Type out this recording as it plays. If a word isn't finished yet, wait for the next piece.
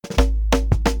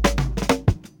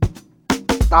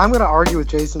I'm going to argue with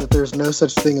Jason that there's no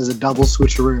such thing as a double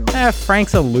switcheroo.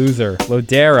 Frank's a loser.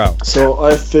 Lodero. So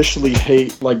I officially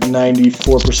hate like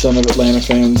 94% of Atlanta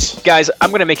fans. Guys, I'm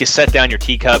going to make you set down your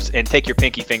teacups and take your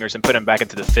pinky fingers and put them back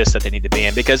into the fist that they need to be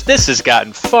in, because this has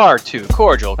gotten far too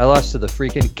cordial. I lost to the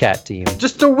freaking cat team.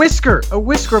 Just a whisker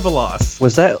of a loss.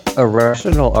 Was that a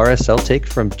rational RSL take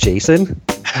from Jason?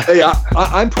 Hey,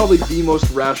 I'm probably the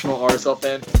most rational RSL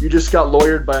fan. You just got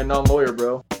lawyered by a non-lawyer,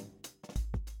 bro.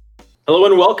 Hello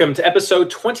and welcome to episode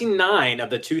 29 of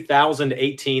the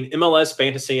 2018 MLS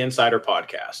Fantasy Insider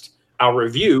Podcast, our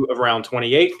review of round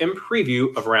 28 and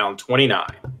preview of round 29.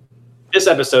 This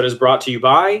episode is brought to you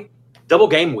by Double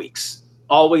Game Weeks.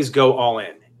 Always go all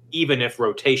in, even if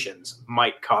rotations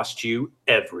might cost you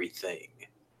everything.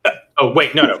 Oh,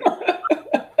 wait, no.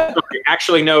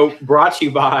 Actually, no, brought to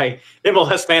you by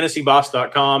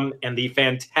MLSFantasyBoss.com and the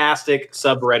fantastic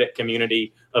subreddit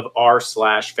community of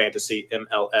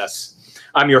r/fantasymls.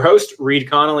 I'm your host, Reed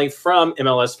Connolly from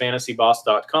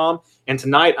MLSFantasyBoss.com, and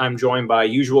tonight I'm joined by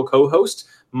usual co-host,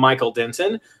 Michael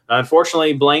Denton.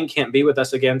 Unfortunately, Blaine can't be with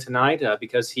us again tonight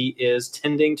because he is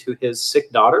tending to his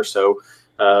sick daughter, so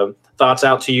thoughts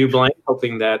out to you, Blaine,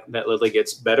 hoping that Lily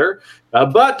gets better.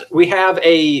 But we have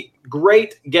a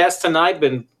great guest tonight,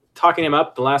 been talking him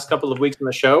up the last couple of weeks on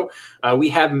the show. We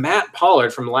have Matt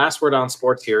Pollard from Last Word on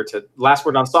Soccer,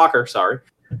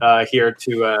 here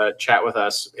to chat with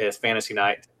us at Fantasy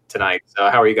Night tonight.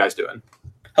 How are you guys doing?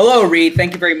 Hello, Reed.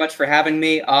 Thank you very much for having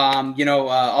me.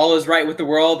 All is right with the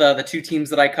world. The two teams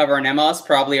that I cover in MLS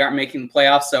probably aren't making the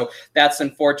playoffs, so that's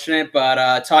unfortunate.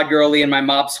 But Todd Gurley and my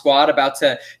mob squad about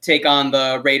to take on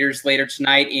the Raiders later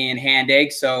tonight in Hand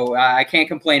Egg, so I can't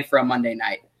complain for a Monday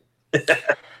night.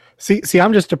 See,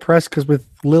 I'm just depressed because with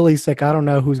Lily sick, I don't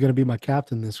know who's going to be my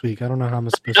captain this week. I don't know how I'm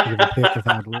supposed to give a pick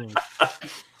without Lily.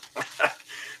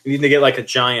 We need to get like a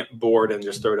giant board and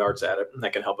just throw darts at it.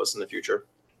 That can help us in the future.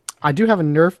 I do have a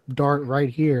Nerf dart right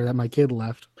here that my kid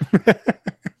left.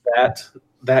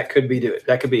 That could be it.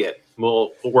 That could be it.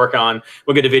 We'll work on.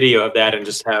 We'll get a video of that and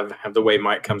just have the way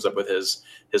Mike comes up with his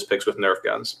picks with Nerf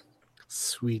guns.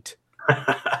 Sweet.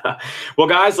 Well,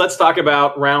 guys, let's talk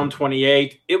about round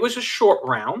 28. It was a short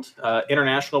round.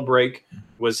 International break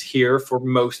was here for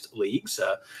most leagues.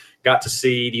 Got to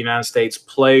see the United States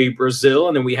play Brazil,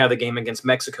 and then we have the game against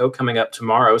Mexico coming up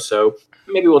tomorrow. So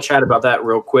maybe we'll chat about that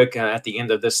real quick at the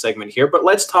end of this segment here. But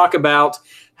let's talk about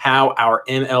how our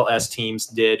MLS teams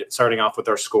did, starting off with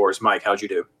our scores. Mike, how'd you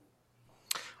do?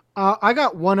 I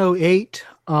got 108.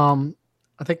 I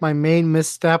think my main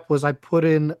misstep was I put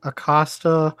in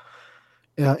Acosta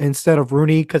instead of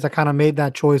Rooney because I kind of made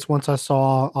that choice once I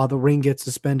saw the ring get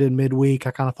suspended midweek.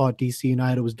 I kind of thought DC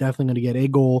United was definitely going to get a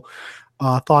goal.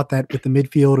 Thought that with the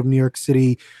midfield of New York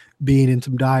City being in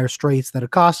some dire straits, that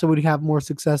Acosta would have more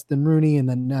success than Rooney, and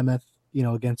then Nemeth,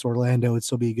 against Orlando would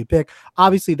still be a good pick.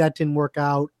 Obviously, that didn't work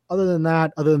out. Other than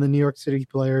the New York City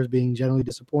players being generally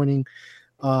disappointing,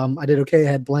 I did okay.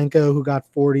 I had Blanco, who got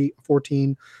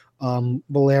 14,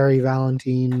 Valeri,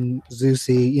 Valentin,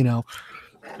 Zusi,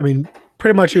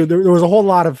 pretty much there was a whole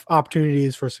lot of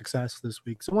opportunities for success this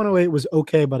week. So 108 was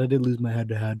okay, but I did lose my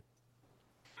head-to-head.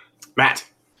 Matt?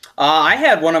 I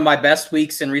had one of my best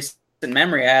weeks in recent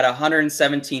memory. I had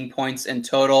 117 points in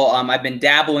total. I've been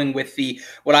dabbling with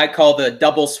what I call the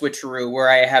double switcheroo, where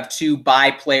I have two buy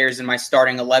players in my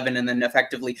starting 11, and then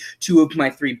effectively two of my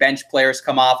three bench players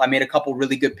come off. I made a couple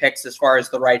really good picks as far as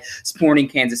the right Sporting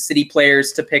Kansas City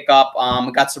players to pick up.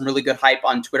 Got some really good hype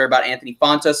on Twitter about Anthony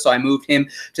Fontas, so I moved him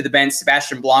to the bench.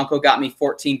 Sebastian Blanco got me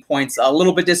 14 points. A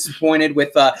little bit disappointed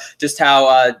with just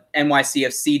how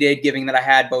NYCFC did, given that I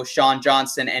had both Sean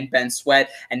Johnson and Ben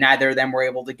Sweat, and neither of them were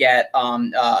able to get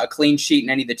a clean sheet in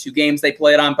any of the two games they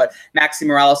played on. But Maxi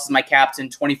Morales is my captain,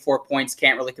 24 points,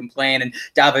 can't really complain, and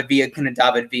David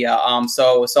Villa.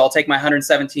 So I'll take my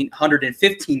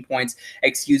 115 points,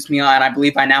 and I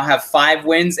believe I now have 5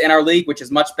 wins in our league, which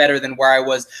is much better than where I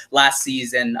was last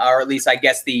season, or at least I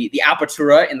guess the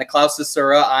Apertura in the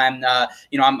Clausura.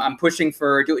 I'm pushing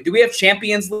for. Do we have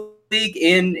Champions League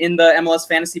in the MLS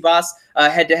Fantasy Boss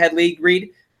head-to-head league, Reed?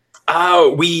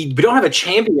 We don't have a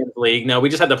Champions League. No, we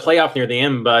just had the playoff near the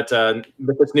end. But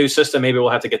with this new system, maybe we'll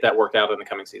have to get that worked out in the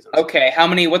coming seasons. Okay,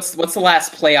 what's the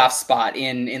last playoff spot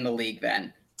in the league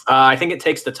then? I think it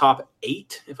takes the top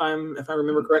 8, if I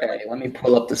remember correctly. Okay, let me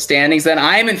pull up the standings. Then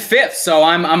I am in 5th, so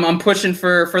I'm pushing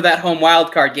for that home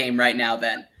wild card game right now.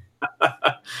 Then.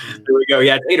 There we go.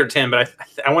 Yeah, it's 8 or 10, but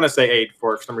I want to say 8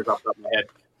 for some reason off the top of my head.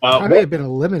 I may have been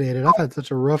eliminated. I've had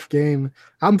such a rough game.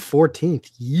 I'm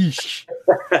 14th. Yeesh.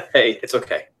 Hey, it's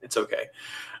okay. It's okay.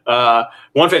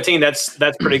 115, that's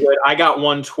pretty good. I got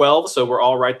 112, so we're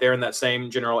all right there in that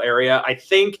same general area. I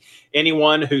think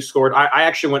anyone who scored, I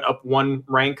actually went up one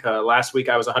rank. Last week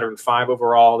I was 105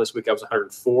 overall. This week I was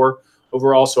 104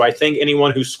 overall. So I think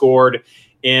anyone who scored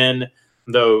in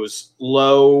those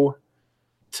low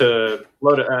to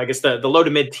I guess the low to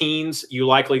mid teens, you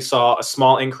likely saw a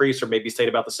small increase or maybe stayed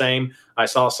about the same. I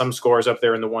saw some scores up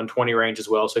there in the 120 range as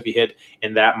well. So if you hit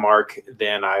in that mark,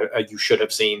 then you should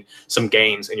have seen some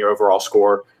gains in your overall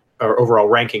score or overall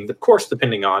ranking, of course,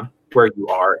 depending on where you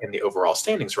are in the overall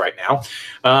standings right now.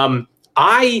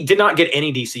 I did not get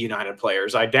any DC United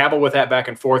players. I dabbled with that back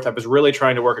and forth. I was really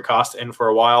trying to work Acosta in for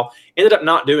a while, ended up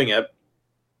not doing it.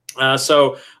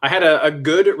 So I had a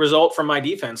good result from my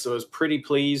defense. So I was pretty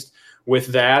pleased with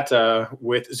that,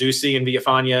 with Zusi and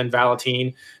Villafana and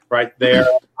Valentine right there.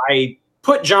 I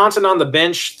put Johnson on the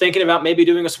bench thinking about maybe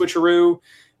doing a switcheroo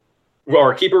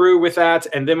or keeperoo with that.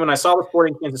 And then when I saw the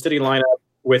Sporting Kansas City lineup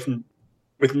with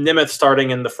Nemeth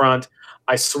starting in the front,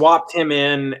 I swapped him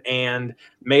in and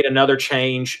made another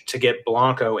change to get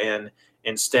Blanco in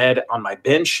instead on my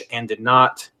bench and did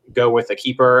not go with a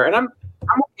keeper. And I'm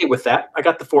okay with that. I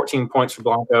got the 14 points for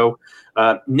Blanco.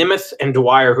 Nemeth and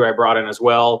Dwyer, who I brought in as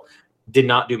well, did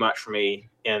not do much for me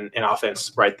in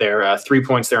offense right there. 3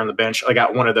 points there on the bench. I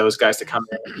got one of those guys to come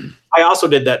in. I also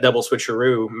did that double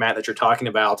switcheroo, Matt, that you're talking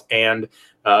about. And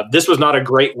this was not a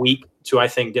great week to, I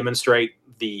think, demonstrate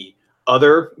the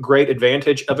other great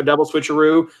advantage of a double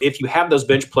switcheroo. If you have those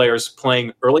bench players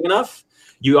playing early enough,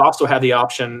 you also have the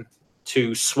option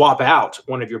to swap out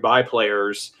one of your bye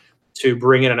players to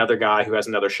bring in another guy who has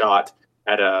another shot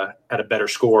at a better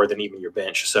score than even your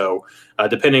bench. So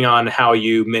depending on how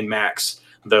you min-max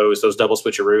those double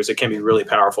switcheroos, it can be really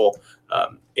powerful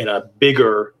in a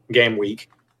bigger game week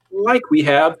like we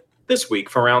have this week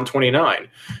for round 29.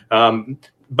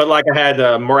 But like I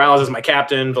had Morales as my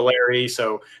captain, Valeri,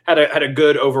 so had a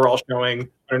good overall showing,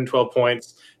 112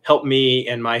 points, helped me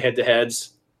in my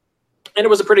head-to-heads. And it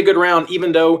was a pretty good round,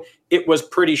 even though it was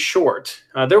pretty short.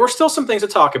 There were still some things to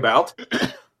talk about.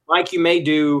 Mike, you may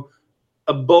do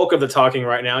a bulk of the talking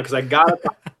right now because I got to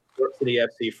talk about York City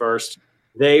FC first.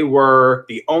 They were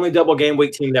the only double game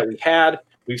week team that we had.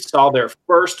 We saw their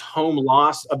first home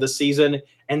loss of the season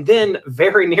and then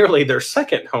very nearly their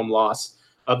second home loss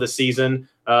of the season.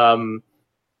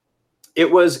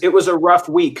 It was a rough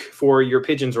week for your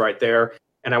Pigeons right there.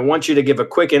 And I want you to give a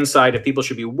quick insight if people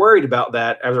should be worried about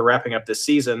that as we're wrapping up this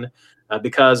season,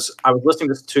 because I was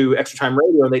listening to Extra Time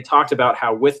Radio and they talked about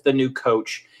how with the new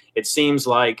coach, it seems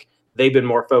like they've been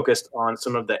more focused on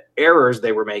some of the errors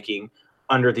they were making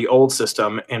under the old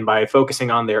system. And by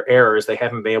focusing on their errors, they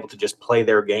haven't been able to just play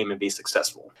their game and be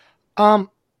successful. I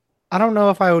don't know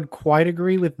if I would quite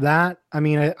agree with that. I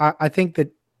mean, I think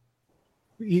that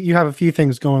you have a few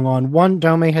things going on. One,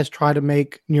 Dome has tried to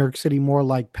make New York City more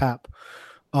like Pep.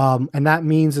 And that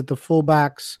means that the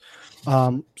fullbacks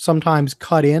sometimes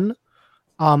cut in.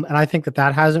 And I think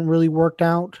that hasn't really worked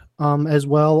out as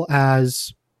well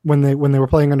as when they were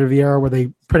playing under Vieira, where they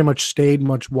pretty much stayed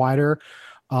much wider.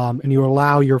 And you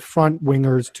allow your front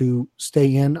wingers to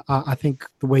stay in. I think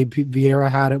the way Vieira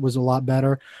had it was a lot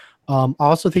better. I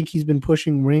also think he's been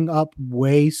pushing Ring up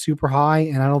way super high,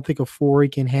 and I don't think a Forey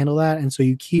can handle that. And so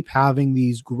you keep having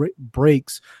these great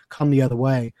breaks come the other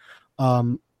way.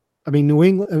 I mean,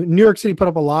 New York City put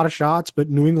up a lot of shots, but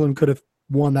New England could have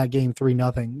won that game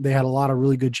 3-0. They had a lot of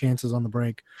really good chances on the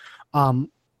break. And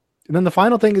then the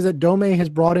final thing is that Dome has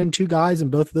brought in two guys,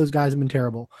 and both of those guys have been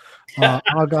terrible.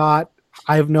 I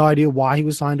have no idea why he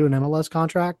was signed to an MLS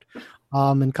contract.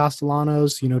 And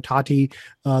Castellanos, Tati,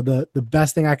 the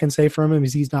best thing I can say for him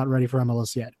is he's not ready for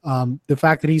MLS yet. The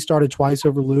fact that he started twice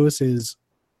over Lewis is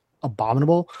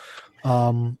abominable.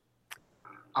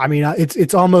 I mean,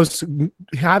 it's almost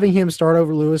having him start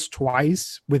over Lewis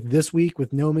twice with this week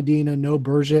with no Medina, no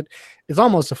Berget. It's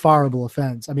almost a fireable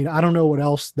offense. I mean, I don't know what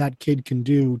else that kid can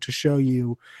do to show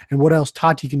you and what else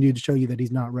Tati can do to show you that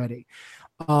he's not ready.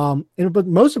 But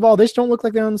most of all, they just don't look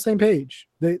like they're on the same page.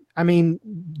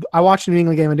 I watched the New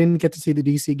England game. I didn't get to see the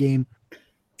DC game.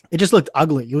 It just looked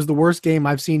ugly. It was the worst game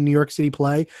I've seen New York City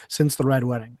play since the Red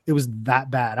Wedding. It was that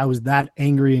bad. I was that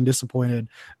angry and disappointed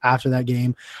after that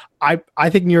game. I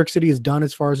think New York City is done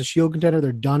as far as a Shield contender.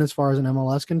 They're done as far as an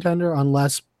MLS contender,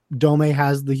 unless Dome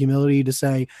has the humility to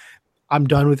say, I'm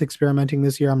done with experimenting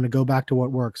this year. I'm going to go back to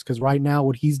what works. Because right now,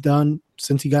 what he's done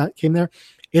since he came there,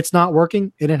 it's not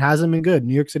working, and it hasn't been good.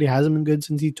 New York City hasn't been good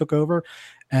since he took over,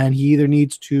 and he either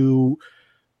needs to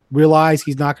realize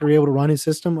he's not going to be able to run his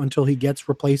system until he gets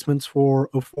replacements for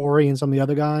Ofori and some of the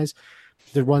other guys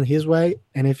to run his way.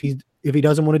 And if he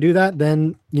doesn't want to do that,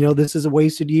 then this is a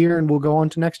wasted year, and we'll go on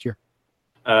to next year.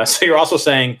 So you're also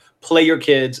saying play your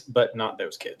kids, but not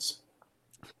those kids,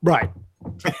 right?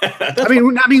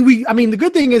 I mean, the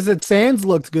good thing is that Sands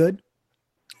looked good.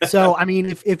 So I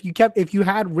mean, if you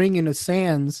had Ring in a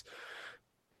Sands,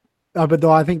 but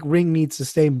though I think Ring needs to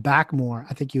stay back more,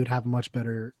 I think you would have a much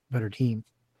better team.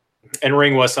 And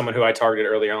Ring was someone who I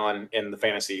targeted early on in the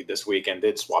fantasy this week and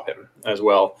did swap him as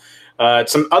well.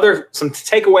 Some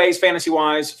takeaways fantasy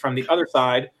wise from the other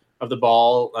side of the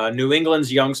ball. New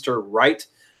England's youngster Wright,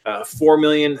 $4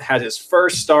 million, had his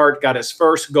first start, got his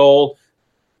first goal.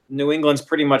 New England's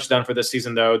pretty much done for this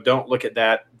season, though. Don't look at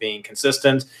that being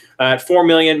consistent. At $4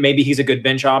 million, maybe he's a good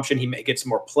bench option. He may get some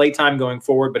more play time going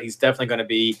forward, but he's definitely going to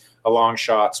be a long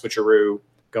shot switcheroo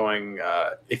going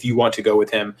if you want to go with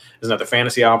him as another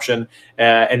fantasy option.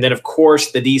 And then, of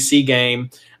course, the DC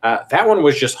game. That one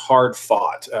was just hard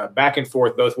fought, back and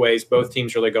forth both ways, both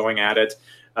teams really going at it.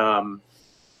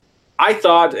 I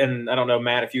thought, and I don't know,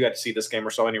 Matt, if you got to see this game or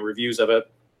saw any reviews of it,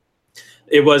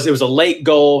 it was a late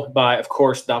goal by, of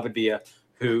course, David Villa,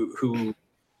 who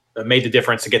made the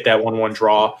difference to get that 1-1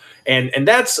 draw. And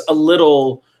that's a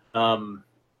little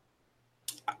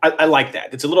I like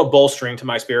that. It's a little bolstering to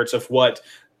my spirits of what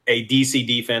a DC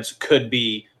defense could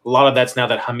be. A lot of that's now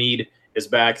that Hamid is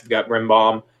back. They've got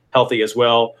Rimbaum healthy as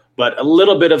well. But a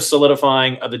little bit of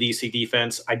solidifying of the DC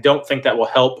defense. I don't think that will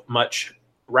help much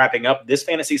wrapping up this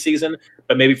fantasy season,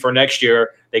 but maybe for next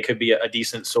year they could be a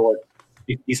decent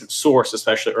source,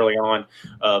 especially early on,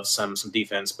 of some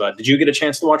defense. But did you get a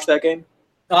chance to watch that game?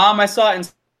 I saw it in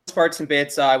parts and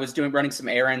bits. I was running some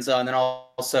errands, and then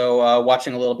also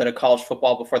watching a little bit of college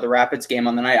football before the Rapids game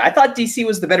on the night. I thought DC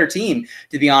was the better team,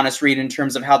 to be honest, Reed, in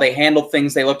terms of how they handled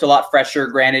things. They looked a lot fresher.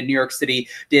 Granted, New York City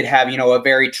did have, a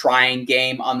very trying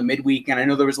game on the midweek, and I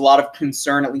know there was a lot of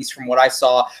concern, at least from what I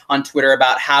saw on Twitter,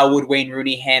 about how would Wayne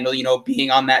Rooney handle, being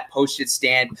on that postage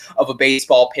stand of a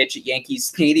baseball pitch at Yankee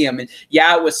Stadium. And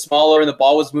yeah, it was smaller and the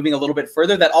ball was moving a little bit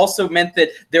further. That also meant that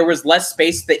there was less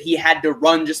space that he had to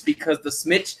run just because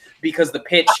the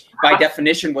pitch by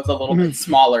definition was a little bit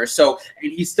smaller. So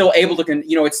and he's still able to,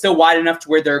 it's still wide enough to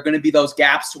where there are going to be those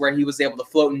gaps to where he was able to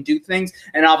float and do things.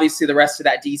 And obviously the rest of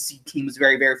that DC team was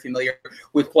very, very familiar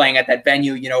with playing at that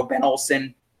venue. Ben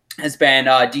Olsen has been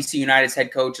DC United's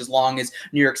head coach as long as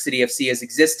New York City FC has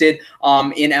existed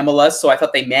in MLS. So I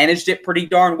thought they managed it pretty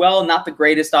darn well. Not the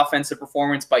greatest offensive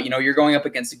performance, but, you're going up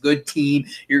against a good team.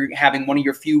 You're having one of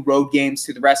your few road games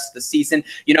through the rest of the season.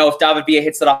 If David Villa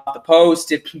hits it off the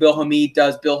post, if Bill Hamid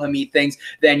does Bill Hamid things,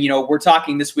 then, we're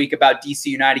talking this week about DC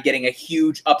United getting a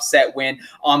huge upset win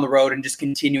on the road and just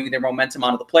continuing their momentum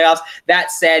onto the playoffs.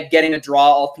 That said, getting a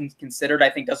draw, all things considered, I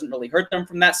think doesn't really hurt them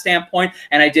from that standpoint.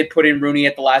 And I did put in Rooney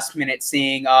at the last minute,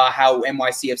 seeing how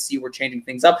NYCFC were changing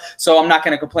things up. So I'm not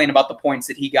going to complain about the points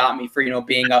that he got me for,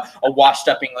 being a washed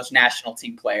up English national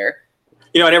team player.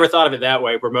 I never thought of it that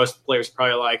way, where most players are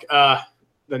probably like,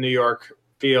 the New York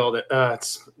field,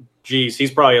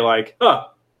 he's probably like,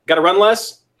 got to run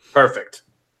less? Perfect.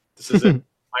 This is it.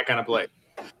 My kind of play.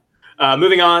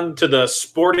 Moving on to the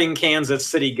Sporting Kansas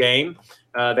City game.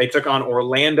 They took on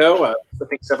Orlando. I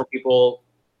think several people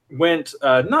went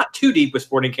not too deep with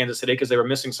Sporting Kansas City because they were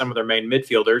missing some of their main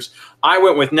midfielders. I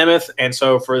went with Nemeth, and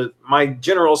so for my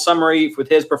general summary with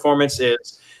his performance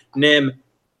is Nem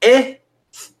saying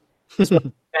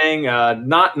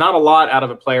not a lot out of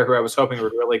a player who I was hoping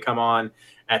would really come on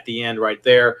at the end right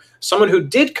there. Someone who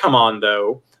did come on,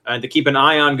 though, to keep an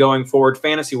eye on going forward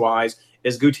fantasy-wise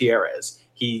is Gutierrez.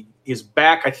 He is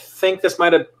back. I think this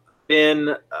might have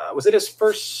been was it his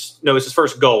first? No, it's his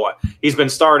first goal. He's been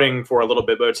starting for a little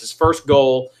bit, but it's his first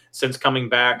goal since coming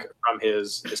back from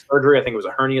his surgery. I think it was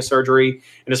a hernia surgery,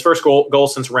 and his first goal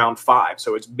since round 5.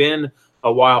 So it's been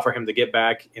a while for him to get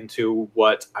back into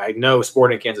what I know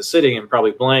Sporting Kansas City and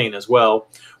probably Blaine as well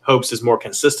hopes is more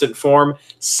consistent form.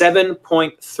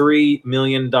 $7.3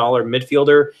 million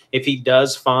midfielder. If he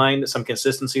does find some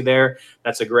consistency there,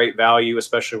 that's a great value,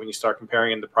 especially when you start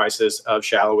comparing the prices of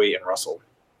Shallowy and Russell.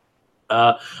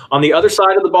 On the other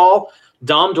side of the ball,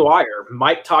 Dom Dwyer.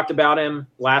 Mike talked about him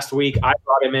last week. I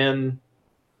brought him in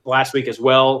last week as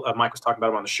well. Mike was talking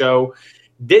about him on the show.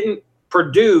 Didn't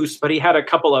produce, but he had a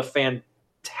couple of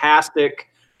fantastic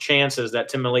chances that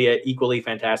Tim Malia equally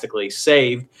fantastically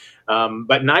saved.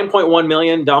 But $9.1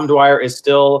 million, Dom Dwyer is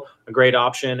still a great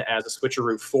option as a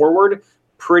switcheroo forward.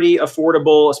 Pretty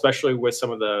affordable, especially with some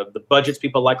of the budgets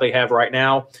people likely have right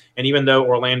now. And even though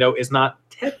Orlando is not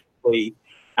technically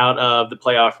out of the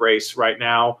playoff race right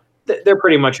now, they're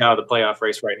pretty much out of the playoff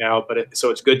race right now. But so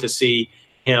it's good to see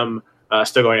him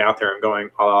still going out there and going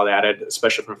all out at it,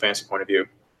 especially from a fantasy point of view.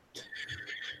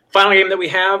 Final game that we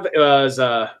have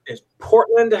is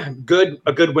Portland. A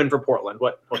good win for Portland.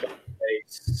 What can I say?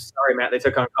 Sorry, Matt. They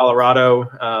took on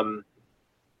Colorado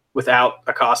without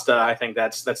Acosta. I think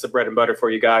that's the bread and butter for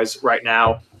you guys right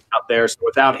now out there. So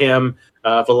without him,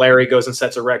 Valeri goes and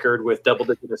sets a record with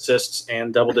double-digit assists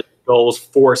and double-digit goals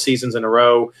 4 seasons in a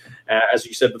row. As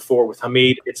you said before, with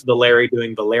Hamid, it's Valeri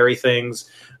doing Valeri things.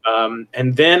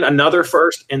 And then another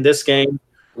first in this game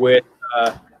with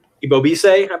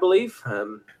Ibobise, I believe.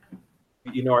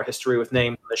 You know our history with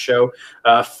names on the show.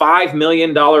 $5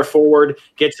 million forward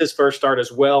gets his first start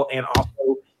as well, and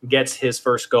also gets his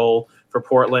first goal for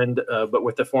Portland. But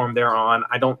with the form they're on,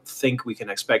 I don't think we can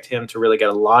expect him to really get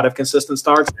a lot of consistent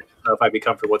starts. I don't know if I'd be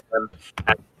comfortable with him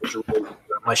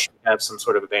unless you have some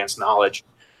sort of advanced knowledge.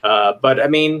 But I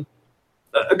mean,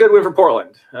 a good win for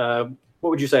Portland. What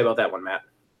would you say about that one, Matt?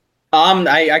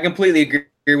 I completely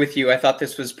agree with you. I thought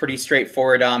this was pretty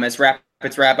straightforward. As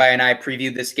Rapids Rabbi and I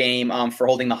previewed this game for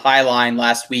holding the high line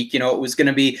last week, it was going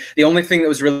to be the only thing that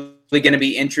was really going to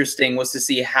be interesting was to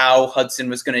see how Hudson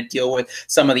was going to deal with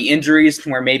some of the injuries,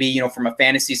 where maybe, from a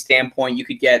fantasy standpoint, you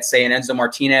could get, say, an Enzo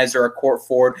Martinez or a court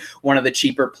forward, one of the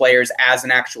cheaper players as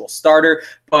an actual starter.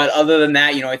 But other than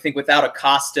that, I think without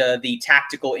Acosta, the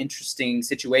tactical interesting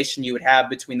situation you would have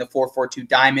between the 4-4-2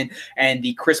 diamond and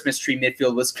the Christmas tree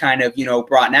midfield was kind of,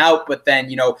 brought out. But then,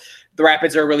 the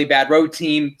Rapids are a really bad road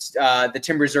team. The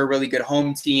Timbers are a really good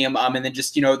home team. And then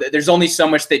just, there's only so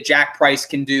much that Jack Price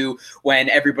can do when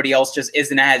everybody else just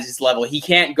isn't at his level. He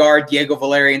can't guard Diego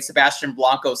Valeri and Sebastian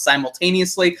Blanco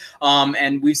simultaneously.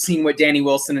 And we've seen what Danny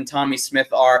Wilson and Tommy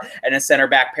Smith are in a center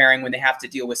back pairing when they have to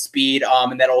deal with speed.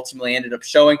 And that ultimately ended up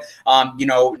showing,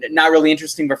 not really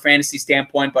interesting from a fantasy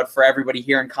standpoint, but for everybody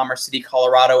here in Commerce City,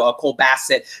 Colorado, Cole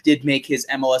Bassett did make his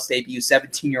MLS debut,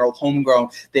 17-year-old homegrown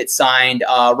that signed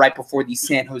right before the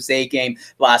San Jose game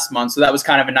last month. So that was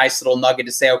kind of a nice little nugget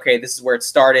to say, okay, this is where it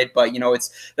started. But,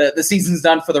 it's the season's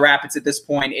done for the Rapids at this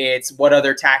point. It's what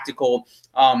other tactical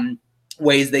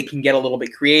ways they can get a little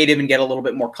bit creative and get a little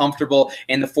bit more comfortable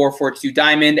in the 4-4-2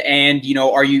 diamond. And,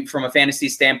 are you, from a fantasy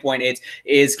standpoint,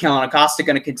 is Kellyn Acosta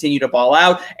going to continue to ball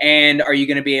out? And are you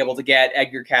going to be able to get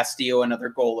Edgar Castillo another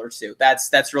goal or two?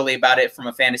 That's really about it from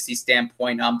a fantasy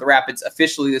standpoint. The Rapids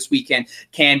officially this weekend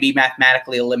can be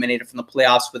mathematically eliminated from the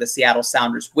playoffs with a Seattle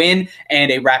Sounders win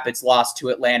and a Rapids loss to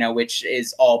Atlanta, which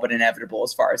is all but inevitable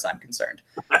as far as I'm concerned.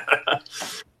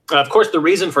 Of course, the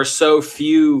reason for so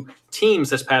few teams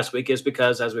this past week is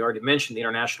because, as we already mentioned, the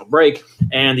international break,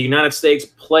 and the United States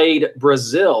played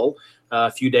Brazil a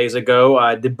few days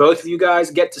ago. Did both of you guys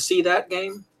get to see that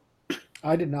game?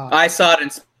 I did not. I saw it in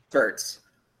spurts.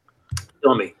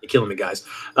 You're killing me, guys.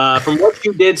 From what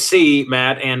you did see,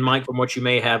 Matt and Mike, from what you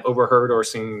may have overheard or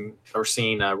seen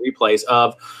replays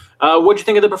of, what did you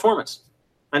think of the performance?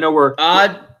 I know we're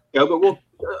but we'll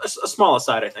a small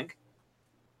aside, I think.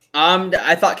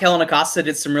 I thought Kellyn Acosta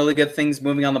did some really good things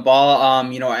moving on the ball.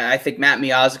 I think Matt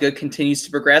Miazga continues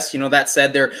to progress. That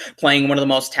said, they're playing one of the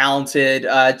most talented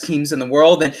teams in the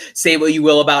world. And say what you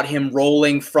will about him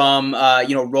rolling from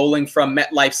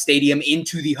MetLife Stadium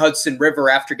into the Hudson River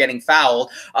after getting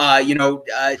fouled.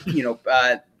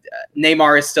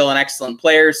 Neymar is still an excellent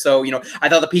player. So, I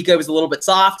thought the PK was a little bit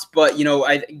soft, but,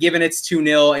 given it's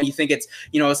 2-0 and you think it's,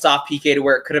 a soft PK to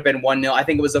where it could have been 1-0, I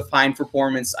think it was a fine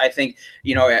performance. I think,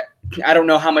 I don't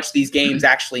know how much these games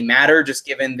actually matter, just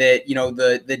given that,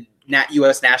 the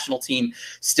U.S. national team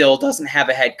still doesn't have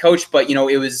a head coach, but,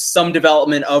 it was some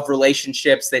development of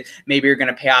relationships that maybe are going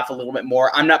to pay off a little bit more.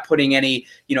 I'm not putting any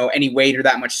weight or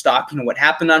that much stock in what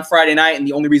happened on Friday night. And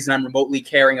the only reason I'm remotely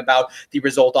caring about the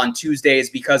result on Tuesday is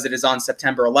because it is on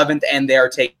September 11th and they are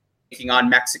taking on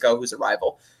Mexico, who's a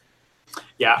rival.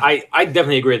 Yeah, I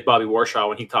definitely agree with Bobby Warshaw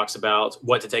when he talks about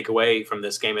what to take away from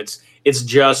this game. It's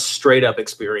just straight up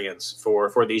experience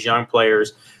for these young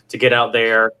players to get out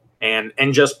there and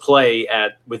just play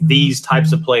with these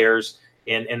types of players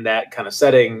in that kind of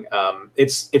setting.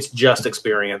 It's just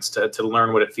experience to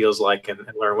learn what it feels like and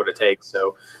learn what it takes.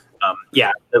 So,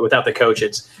 without the coach,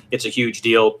 it's a huge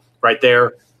deal right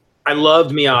there. I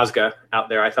loved Miazga out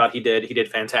there. I thought he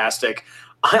did fantastic.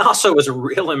 I also was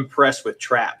real impressed with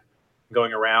Trapp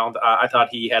going around. I thought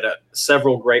he had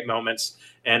several great moments,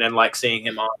 and like seeing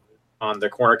him on the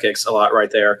corner kicks a lot right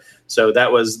there. So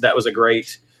that was a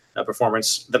great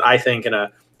performance that I think and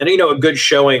a good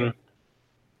showing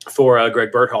for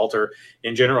Greg Berhalter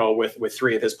in general with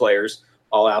 3 of his players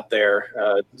all out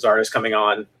there. Zardes coming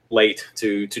on late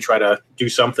to try to do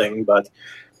something, but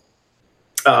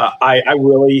I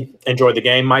really enjoyed the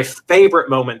game. My favorite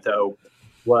moment, though,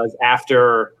 was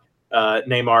after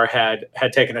Neymar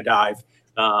had taken a dive,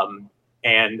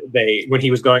 and when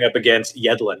he was going up against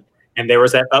Yedlin, and there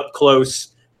was that up close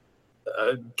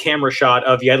camera shot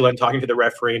of Yedlin talking to the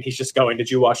referee, and he's just going, "Did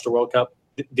you watch the World Cup?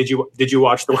 Did you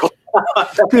watch the World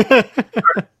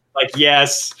Cup?" Like,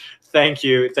 yes. Thank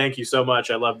you so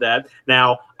much. I love that.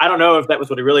 Now, I don't know if that was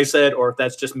what he really said or if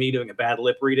that's just me doing a bad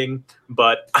lip reading,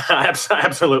 but I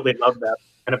absolutely love that.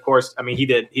 And of course, I mean, he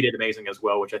did amazing as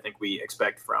well, which I think we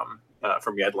expect from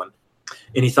Yedlin.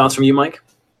 Any thoughts from you, Mike?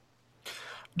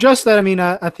 Just that, I mean,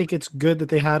 I think it's good that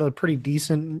they had a pretty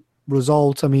decent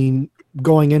result. I mean,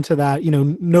 going into that,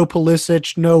 no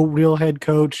Pulisic, no real head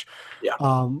coach.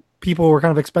 Yeah. People were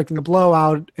kind of expecting a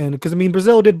blowout, and because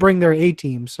Brazil did bring their A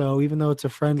team, so even though it's a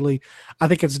friendly, I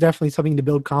think it's definitely something to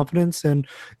build confidence. And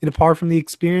apart from the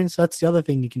experience, that's the other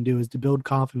thing you can do is to build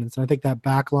confidence. And I think that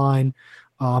back line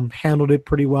handled it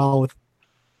pretty well with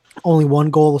only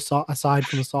one goal aside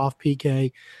from a soft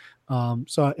PK.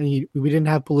 We didn't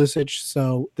have Pulisic,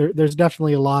 so there's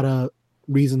definitely a lot of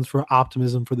reasons for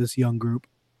optimism for this young group.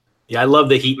 Yeah, I love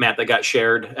the heat map that got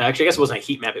shared. Actually, I guess it wasn't a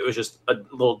heat map. It was just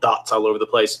little dots all over the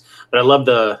place. But I love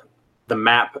the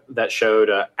map that showed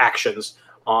actions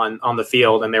on the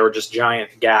field, and there were just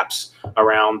giant gaps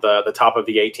around the top of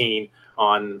the 18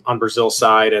 on Brazil's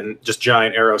side, and just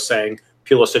giant arrows saying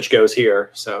Pulisic goes here.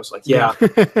 So it's like, yeah,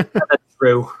 that's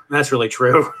true. That's really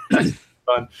true.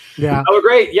 Fun. Yeah. Oh,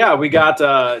 great. Yeah, we got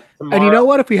tomorrow. And you know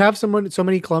what? If we have so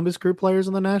many Columbus Crew players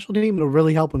on the national team, it'll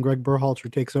really help when Greg Berhalter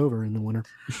takes over in the winter.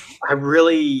 I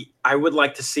would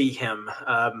like to see him.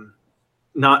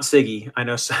 Not Siggy. I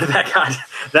know that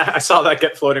guy. I saw that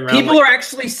get floating around. People are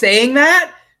actually saying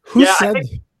that? Who said?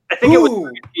 I think it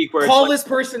was Call this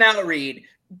person out, Reed.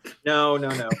 No.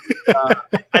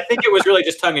 I think it was really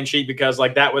just tongue in cheek because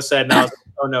that was said, and I was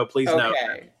like, oh no, please no.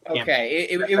 Okay.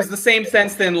 It was the same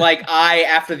sense than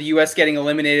after the U.S. getting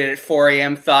eliminated at 4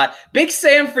 a.m. thought, Big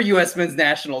Sam for U.S. men's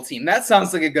national team. That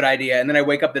sounds like a good idea. And then I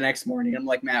wake up the next morning and I'm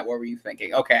like, Matt, what were you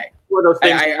thinking? Okay.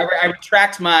 I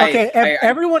retract my... Okay,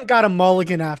 everyone got a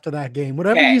mulligan after that game.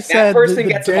 Whatever you said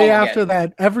the day after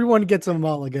that, everyone gets a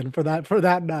mulligan for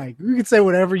that night. You can say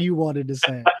whatever you wanted to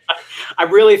say. I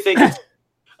really think...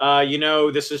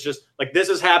 this is just this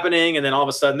is happening, and then all of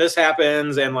a sudden this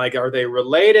happens, and are they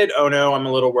related? Oh no, I'm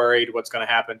a little worried what's going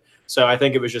to happen. So I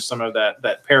think it was just some of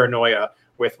that paranoia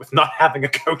with not having a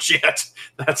coach yet.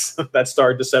 That's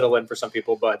started to settle in for some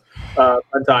people, but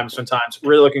fun times.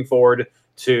 Really looking forward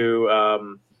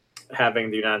to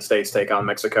having the United States take on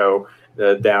Mexico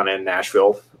down in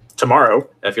Nashville tomorrow,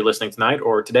 if you're listening tonight,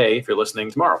 or today if you're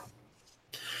listening tomorrow.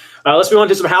 Let's move on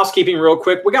to some housekeeping real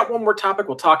quick. We got one more topic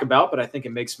we'll talk about, but I think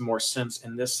it makes more sense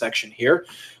in this section here.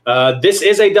 This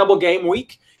is a double game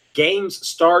week. Games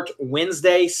start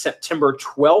Wednesday, September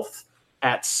 12th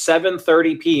at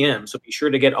 7:30 p.m. So be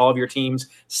sure to get all of your teams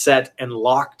set and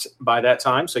locked by that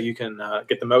time so you can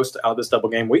get the most out of this double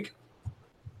game week.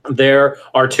 There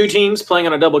are two teams playing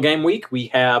on a double game week. We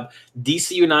have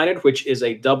DC United, which is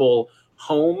a double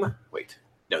home. Wait,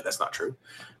 no, that's not true.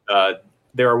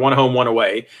 There are one home, one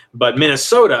away, but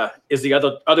Minnesota is the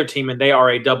other team, and they are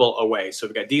a double away. So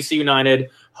we've got DC United,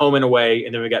 home and away,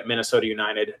 and then we got Minnesota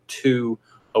United, 2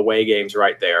 away games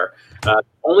right there.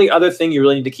 Only other thing you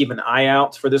really need to keep an eye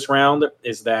out for this round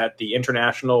is that the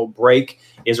international break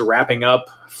is wrapping up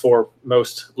for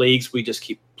most leagues. We just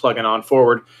keep plugging on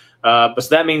forward. But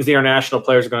so that means the international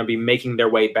players are going to be making their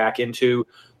way back into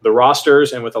the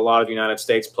rosters, and with a lot of United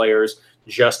States players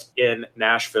just in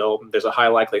Nashville, there's a high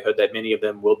likelihood that many of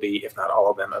them will be, if not all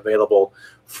of them, available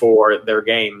for their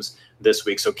games this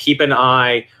week. So keep an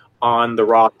eye on the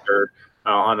roster,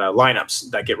 on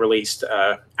lineups that get released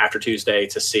after Tuesday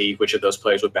to see which of those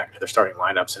players will be back into their starting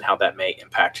lineups and how that may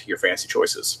impact your fantasy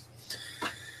choices.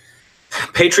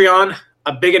 Patreon,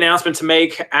 a big announcement to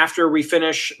make after we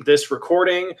finish this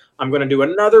recording. I'm going to do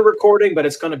another recording, but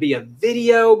it's going to be a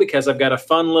video because I've got a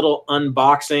fun little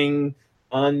unboxing,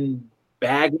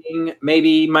 bagging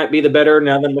maybe might be the better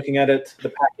now that I'm looking at it, the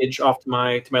package off to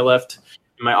my left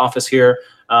in my office here.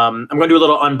 I'm going to do a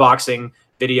little unboxing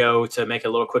video to make a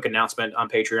little quick announcement on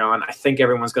Patreon. I think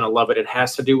everyone's going to love it. It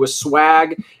has to do with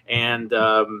swag, and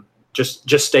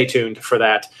just stay tuned for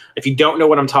that. If you don't know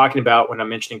what I'm talking about when I'm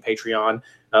mentioning Patreon,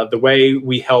 the way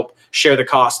we help share the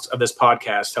costs of this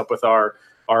podcast, help with our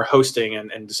hosting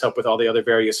and just help with all the other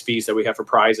various fees that we have for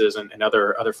prizes and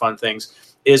other fun things,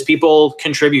 is people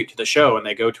contribute to the show and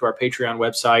they go to our Patreon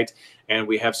website, and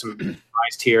we have some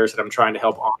prize tiers that I'm trying to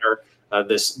help honor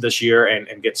this year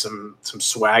and get some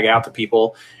swag out to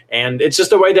people. And it's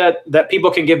just a way that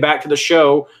people can give back to the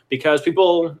show, because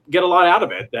people get a lot out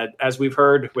of it, that, as we've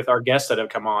heard with our guests that have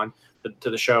come on to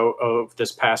the show of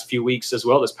this past few weeks as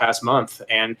well, this past month.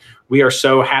 And we are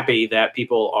so happy that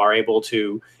people are able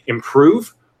to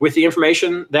improve with the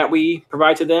information that we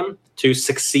provide to them, to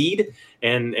succeed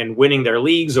in winning their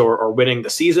leagues or winning the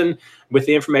season with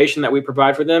the information that we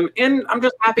provide for them. And I'm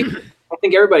just happy. I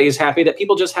think everybody is happy that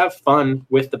people just have fun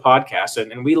with the podcast,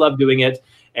 and we love doing it.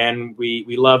 And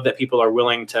we love that people are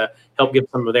willing to help give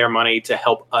some of their money to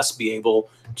help us be able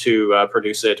to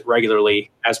produce it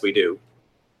regularly as we do.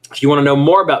 If you want to know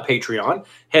more about Patreon,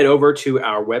 head over to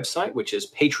our website, which is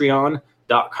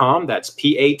patreon.com. That's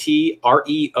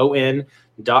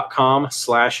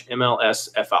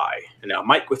patreon.com/MLSFI. And now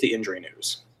Mike with the injury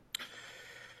news.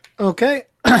 Okay.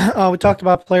 We talked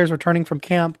about players returning from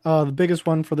camp. The biggest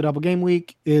one for the double game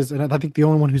week is, and I think the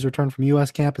only one who's returned from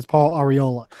U.S. camp, is Paul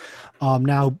Arriola.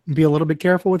 Now, be a little bit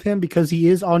careful with him because he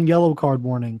is on yellow card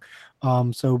warning.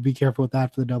 So be careful with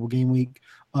that for the double game week.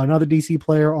 Another DC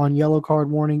player on yellow card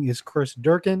warning is Chris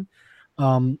Durkin.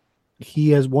 He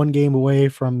has one game away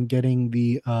from getting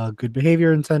the good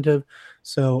behavior incentive.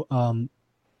 So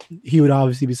he would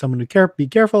obviously be someone to be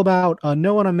careful about.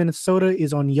 No one on Minnesota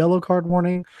is on yellow card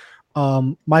warning.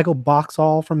 Michael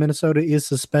Boxall from Minnesota is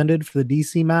suspended for the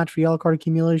DC match for yellow card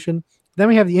accumulation. Then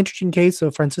we have the interesting case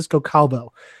of Francisco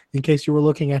Calvo. In case you were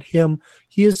looking at him,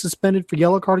 he is suspended for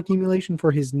yellow card accumulation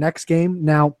for his next game.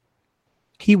 Now,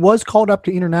 he was called up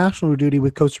to international duty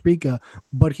with Costa Rica,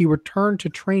 but he returned to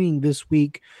training this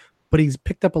week, but he's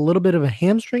picked up a little bit of a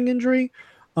hamstring injury.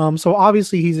 So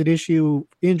obviously he's at issue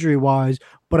injury-wise,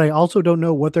 but I also don't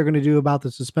know what they're going to do about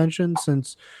the suspension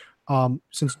since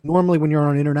normally when you're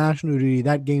on international duty,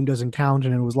 that game doesn't count,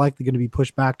 and it was likely going to be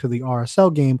pushed back to the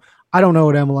RSL game. I don't know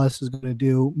what MLS is going to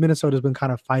do. Minnesota's been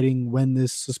kind of fighting when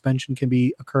this suspension can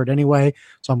be occurred anyway,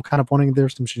 so I'm kind of wondering if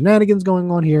there's some shenanigans going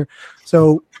on here.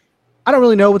 So I don't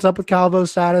really know what's up with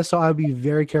Calvo's status, so I'd be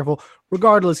very careful.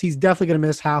 Regardless, he's definitely going to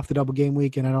miss half the double game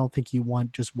week, and I don't think you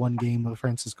want just one game of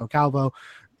Francisco Calvo.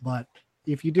 But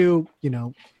if you do,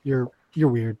 you're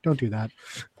weird. Don't do that.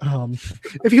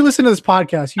 If you listen to this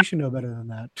podcast, you should know better than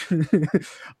that.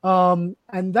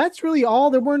 And that's really all.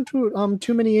 There weren't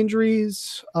too many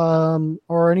injuries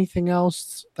or anything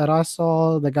else that I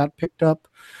saw that got picked up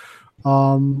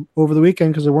over the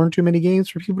weekend because there weren't too many games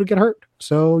for people to get hurt.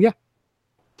 So, yeah.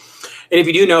 And if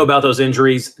you do know about those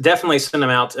injuries, definitely send them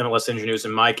out to MLS Injury News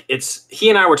and Mike. He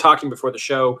and I were talking before the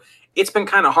show. It's been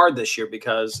kind of hard this year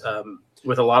because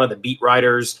with a lot of the beat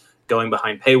writers going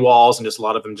behind paywalls and just a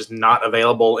lot of them just not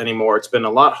available anymore, it's been a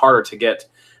lot harder to get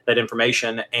that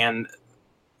information. And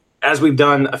as we've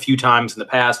done a few times in the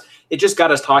past, it just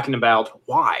got us talking about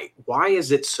why. Why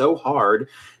is it so hard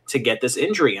to get this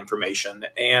injury information?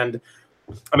 And,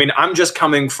 I mean, I'm just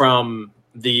coming from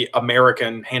the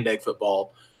American hand-egg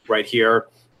football right here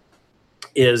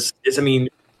is I mean,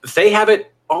 they have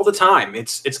it all the time.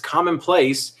 It's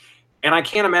commonplace, and I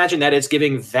can't imagine that it's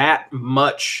giving that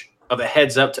much of a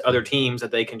heads up to other teams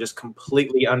that they can just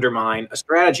completely undermine a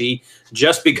strategy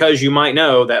just because you might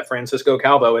know that Francisco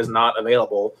Calvo is not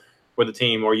available for the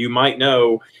team, or you might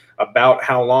know about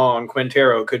how long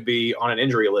Quintero could be on an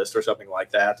injury list or something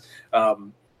like that.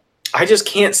 I just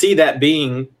can't see that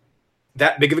being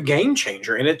that big of a game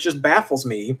changer, and it just baffles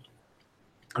me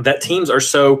that teams are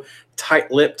so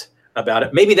tight-lipped about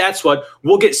it. Maybe that's what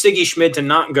we'll get Siggy Schmid to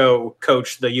not go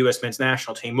coach the U.S. men's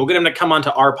national team. We'll get him to come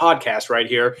onto our podcast right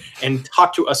here and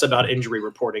talk to us about injury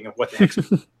reporting and what the heck is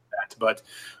that. But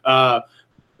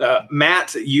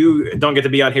Matt, you don't get to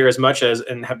be on here as much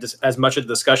and have as much of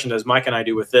the discussion as Mike and I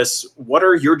do with this. What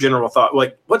are your general thoughts?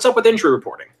 Like, what's up with injury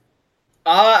reporting?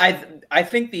 I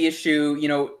think the issue,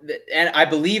 and I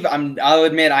believe I'll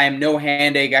admit I am no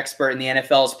hand-egg expert in the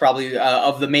NFL. Is probably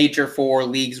of the major four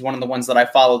leagues, one of the ones that I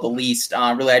follow the least.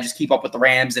 Really, I just keep up with the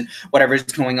Rams and whatever's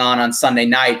going on Sunday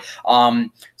night.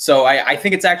 So I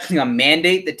think it's actually a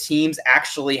mandate that teams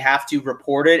actually have to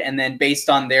report it, and then based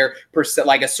on their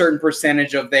like a certain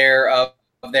percentage of their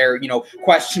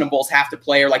questionables have to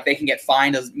play, or like they can get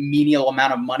fined a menial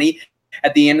amount of money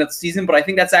at the end of the season. But I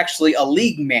think that's actually a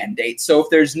league mandate. So if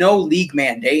there's no league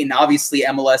mandate, and obviously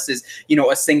MLS is,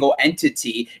 a single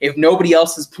entity, if nobody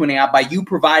else is putting out, by you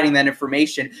providing that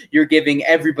information, you're giving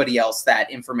everybody else that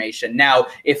information. Now,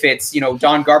 if it's,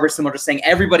 Don Garber similar to saying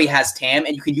everybody has TAM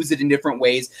and you can use it in different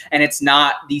ways, and it's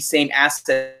not the same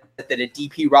asset that a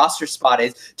DP roster spot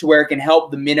is, to where it can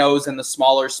help the minnows and the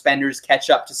smaller spenders catch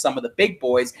up to some of the big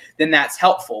boys, then that's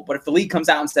helpful. But if the league comes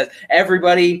out and says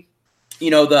everybody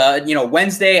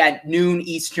Wednesday at noon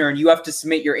Eastern, you have to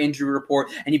submit your injury report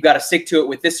and you've got to stick to it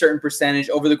with this certain percentage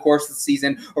over the course of the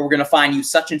season, or we're going to find you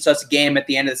such and such a game at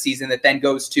the end of the season that then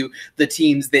goes to the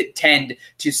teams that tend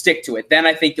to stick to it. Then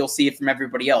I think you'll see it from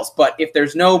everybody else. But if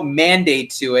there's no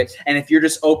mandate to it, and if you're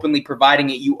just openly providing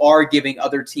it, you are giving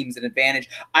other teams an advantage.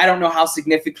 I don't know how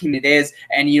significant it is.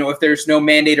 And, if there's no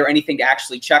mandate or anything to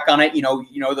actually check on it,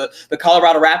 the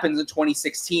Colorado Rapids in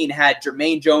 2016 had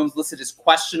Jermaine Jones listed as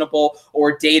questionable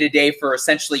or day-to-day for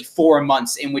essentially 4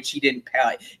 months in which he didn't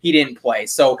play.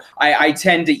 So I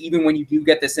tend to, even when you do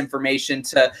get this information,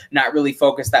 to not really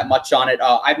focus that much on it.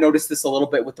 I've noticed this a little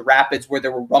bit with the Rapids, where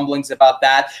there were rumblings about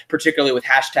that, particularly with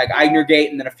 #Eignergate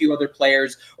and then a few other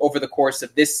players over the course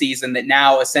of this season, that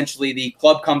now essentially the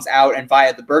club comes out and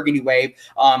via the Burgundy Wave,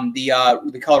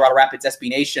 the Colorado Rapids SB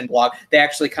Nation blog, they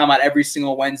actually come out every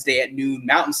single Wednesday at noon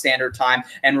Mountain Standard Time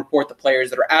and report the players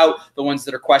that are out, the ones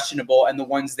that are questionable, and the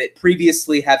ones that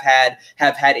previously have had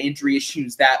injury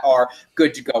issues that are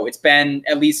good to go. It's been,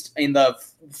 at least in the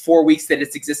 4 weeks that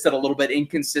it's existed, a little bit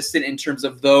inconsistent in terms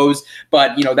of those,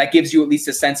 but that gives you at least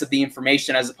a sense of the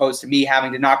information, as opposed to me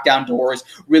having to knock down doors,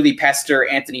 really pester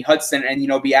Anthony Hudson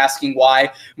and be asking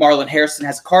why Marlon Harrison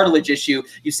has a cartilage issue.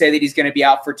 You say that he's going to be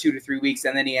out for 2 to 3 weeks,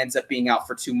 and then he ends up being out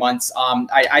for 2 months.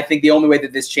 I think the only way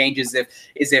that this changes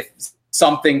is if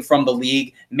something from the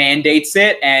league mandates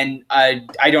it, and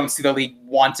I don't see the league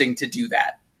wanting to do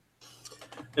that.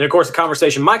 And of course, the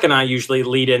conversation Mike and I usually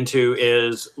lead into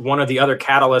is one of the other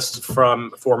catalysts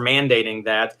for mandating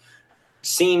that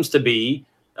seems to be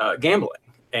gambling,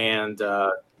 and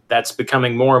that's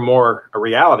becoming more and more a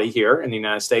reality here in the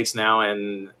United States now.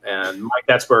 And Mike,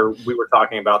 that's where we were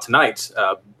talking about tonight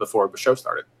before the show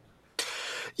started.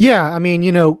 Yeah, I mean,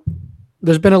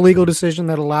 there's been a legal decision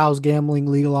that allows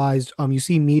gambling legalized. You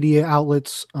see media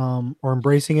outlets are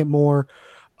embracing it more.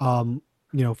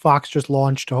 Fox just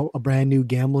launched a brand new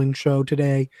gambling show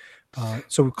today.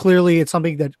 So clearly it's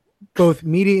something that both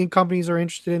media and companies are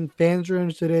interested in, fans are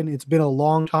interested in. It's been a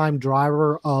long time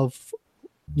driver of,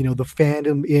 the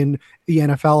fandom in the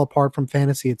NFL, apart from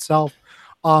fantasy itself.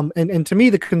 And to me,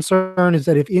 the concern is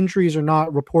that if injuries are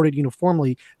not reported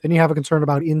uniformly, then you have a concern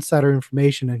about insider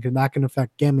information, and that can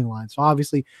affect gambling lines. So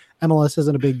obviously, MLS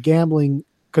isn't a big gambling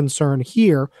concern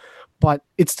here, but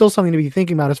it's still something to be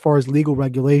thinking about as far as legal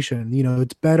regulation.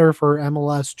 It's better for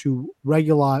MLS to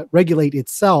regulate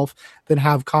itself than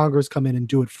have Congress come in and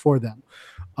do it for them.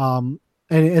 And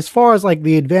as far as like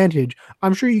the advantage,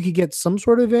 I'm sure you could get some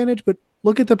sort of advantage, but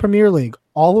look at the Premier League.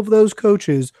 All of those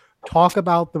coaches talk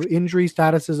about the injury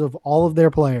statuses of all of their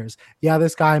players. Yeah,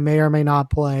 this guy may or may not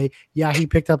play. Yeah, he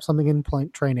picked up something in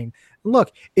training.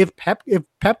 Look, if Pep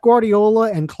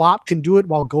Guardiola and Klopp can do it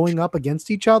while going up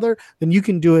against each other, then you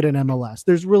can do it in MLS.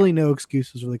 There's really no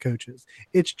excuses for the coaches.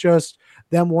 It's just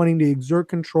them wanting to exert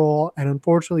control, and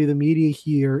unfortunately the media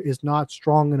here is not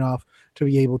strong enough to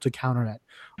be able to counter it.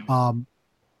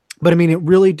 But I mean, it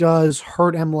really does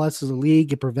hurt MLS as a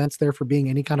league. It prevents there from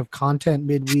being any kind of content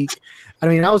midweek. I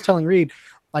mean, I was telling Reed,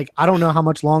 I don't know how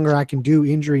much longer I can do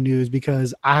injury news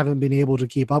because I haven't been able to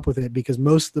keep up with it, because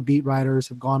most of the beat writers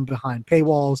have gone behind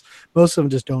paywalls. Most of them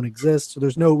just don't exist. So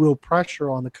there's no real pressure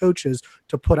on the coaches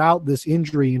to put out this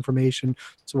injury information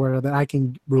so that I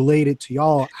can relate it to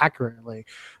y'all accurately.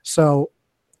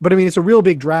 But I mean, it's a real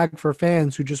big drag for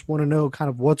fans who just want to know kind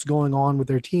of what's going on with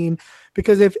their team,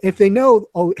 because if they know,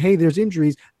 oh, hey, there's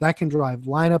injuries, that can drive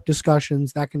lineup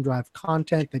discussions, that can drive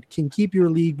content that can keep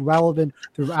your league relevant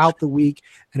throughout the week.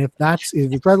 And if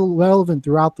it's relevant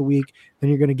throughout the week, then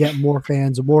you're going to get more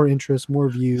fans, more interest, more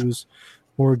views,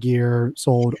 more gear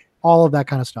sold, all of that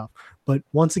kind of stuff. But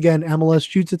once again, MLS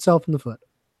shoots itself in the foot.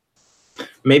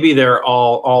 Maybe they're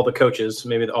all the coaches.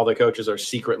 Maybe all the coaches are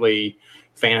secretly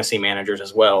fantasy managers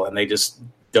as well, and they just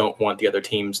don't want the other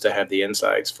teams to have the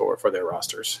insights for their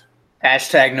rosters.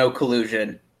 #no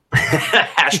collusion.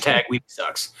 #Weeby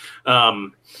sucks.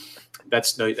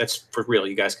 That's for real.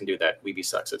 You guys can do that. Weeby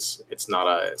sucks. It's not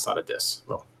a diss.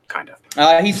 Well, kind of.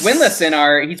 He's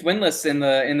winless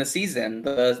in the season,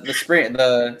 the spring,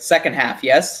 the second half.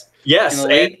 Yes. Yes. In the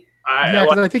league.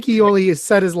 I think he only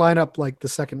set his lineup like the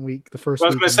second week, the first. I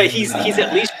was week going to say he's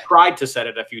at least tried to set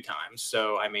it a few times.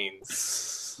 So I mean,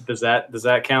 does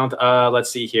that count?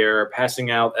 Let's see here.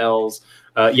 Passing out L's.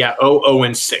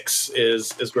 0-6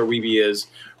 is where Weeby is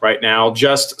right now,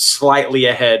 just slightly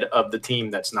ahead of the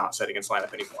team that's not setting its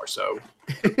lineup anymore. So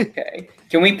okay,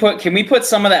 can we put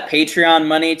some of that Patreon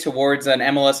money towards an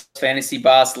MLS Fantasy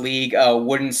Boss League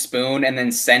wooden spoon and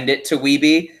then send it to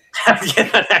Weeby?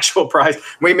 Get an actual prize.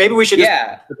 Maybe we should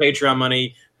just put the Patreon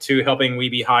money to helping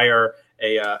Weeby hire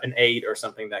an aide or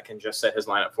something that can just set his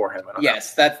lineup for him. I don't know.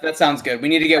 Yes, that sounds good. We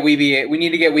need to get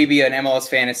Weeby an MLS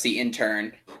fantasy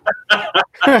intern.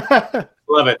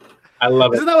 Love it. I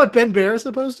love it. Isn't that what Ben Bear is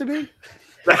supposed to be?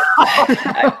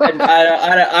 I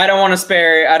don't want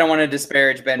to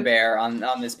disparage Ben Bear on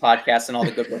this podcast and all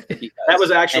the good work that he does. That was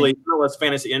actually MLS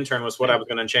fantasy intern was what I was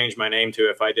going to change my name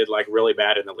to if I did like really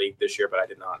bad in the league this year, but I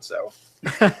did not. So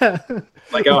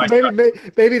like,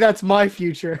 maybe that's my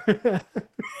future.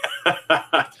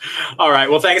 All right.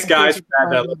 Well, thanks guys for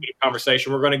that little bit of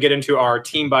conversation. We're going to get into our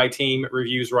team by team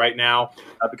reviews right now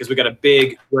because we got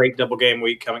a great double game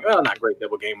week coming. Well, not great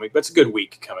double game week, but it's a good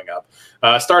week coming up.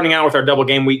 Starting out with our double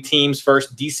game week teams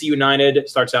first, DC United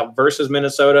starts out versus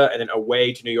Minnesota and then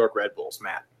away to New York Red Bulls.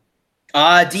 Matt.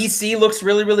 DC looks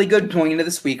really, really good going into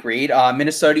this week, Reed.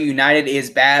 Minnesota United is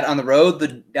bad on the road.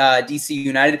 The DC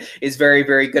United is very,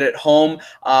 very good at home.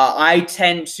 I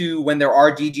tend to, when there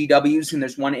are DGWs and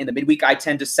there's one in the midweek, I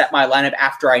tend to set my lineup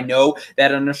after I know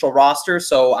that initial roster.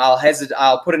 So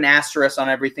I'll put an asterisk on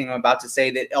everything I'm about to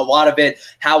say. That a lot of it,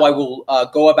 how I will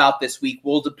go about this week,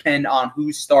 will depend on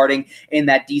who's starting in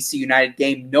that DC United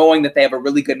game, knowing that they have a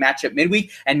really good matchup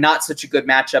midweek and not such a good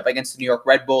matchup against the New York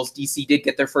Red Bulls. DC did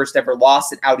get their first ever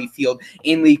loss at Audi Field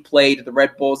in league play to the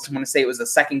Red Bulls. I'm going to say it was the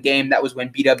second game. That was when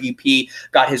BWP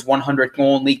got his 100th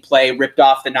goal in league play, ripped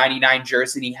off the 99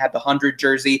 jersey, and he had the 100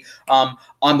 jersey on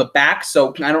the back.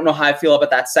 So I don't know how I feel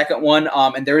about that second one.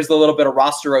 And there is a little bit of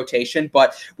roster rotation,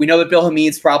 but we know that Bill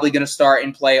Hamid's probably going to start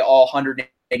and play all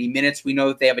 180 minutes. We know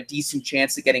that they have a decent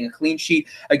chance of getting a clean sheet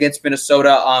against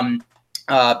Minnesota.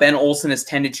 Ben Olsen has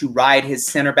tended to ride his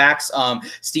center backs,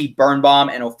 Steve Birnbaum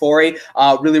and Ofori,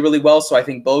 really, really well. So I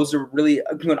think those are really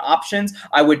good options.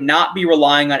 I would not be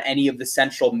relying on any of the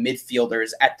central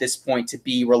midfielders at this point to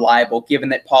be reliable, given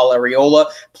that Paul Arriola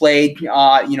played,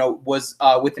 was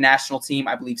with the national team.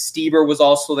 I believe Stieber was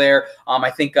also there.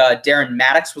 I think Darren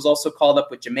Maddox was also called up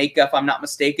with Jamaica, if I'm not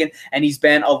mistaken. And he's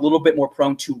been a little bit more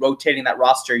prone to rotating that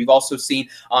roster. You've also seen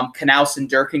Knaus and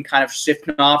Durkin kind of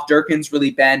shifting off. Durkin's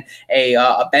really been a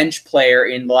bench player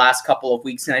in the last couple of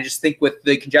weeks. And I just think with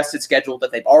the congested schedule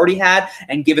that they've already had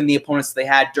and given the opponents they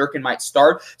had, Durkin might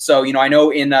start. So, I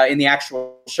know in the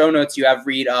actual show notes, you have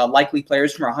read likely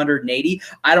players from 180.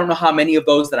 I don't know how many of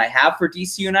those that I have for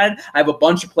DC United. I have a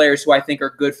bunch of players who I think are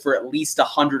good for at least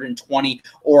 120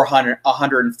 or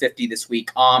 150 this week.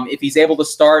 If he's able to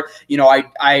start,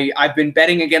 I've been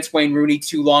betting against Wayne Rooney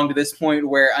too long to this point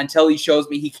where until he shows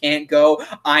me he can't go,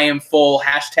 I am full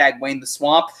 #Wayne the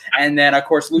Swamp. And then, of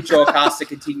course, Lucho Acosta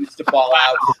continues to fall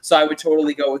out. So I would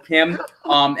totally go with him.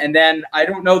 And then I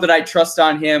don't know that I trust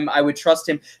on him. I would trust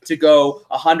him to go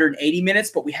 180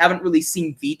 minutes, but we haven't really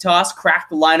seen Vitas crack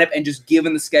the lineup. And just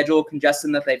given the schedule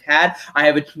congestion that they've had, I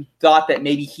have a thought that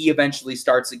maybe he eventually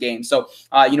starts the game. So,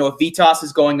 if Vitas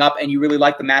is going up and you really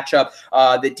like the matchup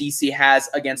that DC has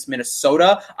against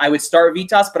Minnesota, I would start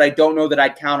Vitas, but I don't know that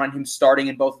I'd count on him starting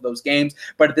in both of those games.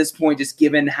 But at this point, just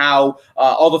given how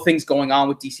all the things going on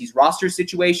with DC's roster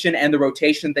situation and the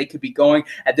rotation they could be going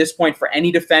at this point for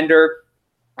any defender,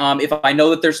 if I know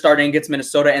that they're starting against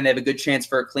Minnesota and they have a good chance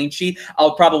for a clean sheet,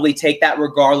 I'll probably take that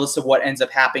regardless of what ends up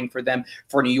happening for them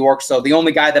for New York. So the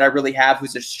only guy that I really have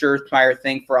who's a surefire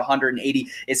thing for 180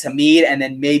 is Hamid, and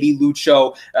then maybe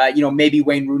Lucho, maybe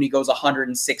Wayne Rooney goes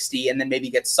 160 and then maybe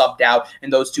gets subbed out in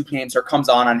those two games or comes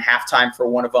on halftime for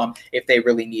one of them if they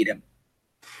really need him.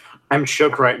 I'm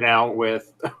shook right now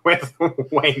with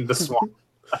Wayne the Swamp.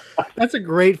 That's a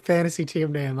great fantasy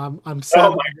team name. I'm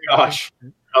sad.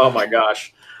 Oh my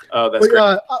gosh. Oh, that's great.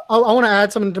 great. I want to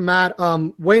add something to Matt.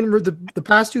 Wayne, the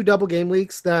past two double game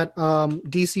weeks that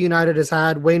DC United has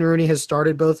had, Wayne Rooney has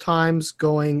started both times,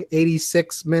 going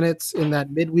 86 minutes in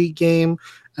that midweek game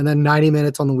and then 90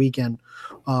 minutes on the weekend.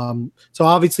 So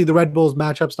obviously the Red Bulls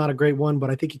matchup's not a great one, but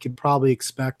I think you could probably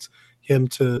expect him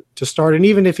to start. And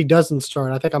even if he doesn't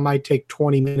start, I think I might take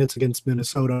 20 minutes against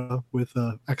Minnesota with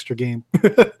an extra game.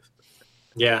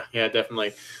 Yeah,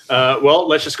 definitely. Well,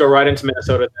 let's just go right into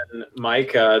Minnesota then,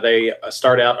 Mike. They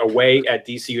start out away at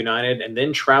DC United and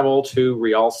then travel to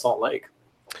Real Salt Lake.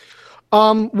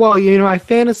 Well, my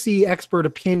fantasy expert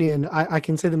opinion, I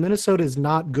can say that Minnesota is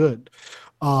not good.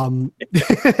 The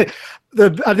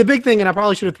big thing, and I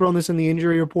probably should have thrown this in the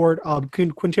injury report,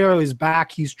 Quintero is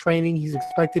back. He's training. He's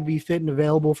expected to be fit and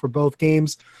available for both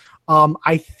games.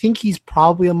 I think he's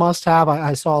probably a must-have.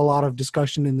 I saw a lot of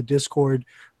discussion in the Discord,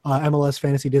 MLS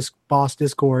Fantasy Boss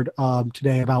Discord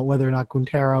today about whether or not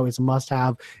Quintero is a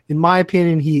must-have. In my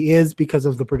opinion, he is because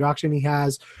of the production he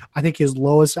has. I think his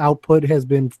lowest output has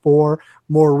been 4.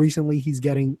 More frequently, he's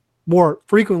getting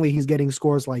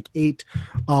scores like 8.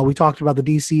 We talked about the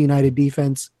DC United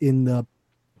defense in the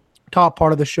top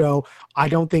part of the show. I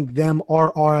don't think them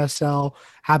or RSL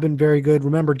have been very good.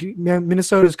 Remember,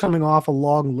 Minnesota is coming off a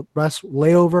long rest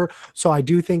layover, so I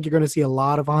do think you're going to see a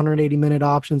lot of 180-minute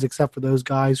options, except for those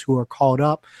guys who are called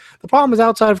up. The problem is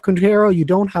outside of Quintero, you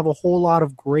don't have a whole lot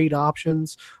of great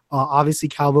options. Obviously,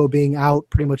 Calvo being out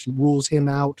pretty much rules him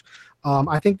out.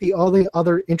 I think the only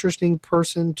other interesting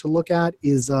person to look at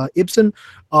is Ibson.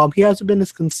 He hasn't been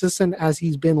as consistent as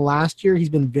he's been last year. He's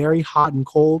been very hot and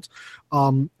cold.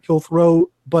 He'll throw,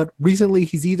 but recently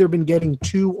he's either been getting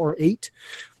 2 or 8.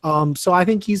 So I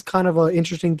think he's kind of an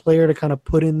interesting player to kind of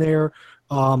put in there.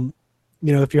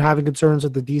 If you're having concerns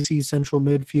with the DC central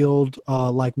midfield,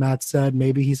 like Matt said,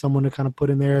 maybe he's someone to kind of put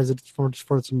in there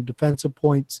for some defensive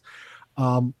points.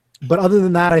 But other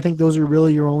than that, I think those are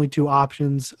really your only 2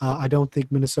 options. I don't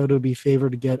think Minnesota would be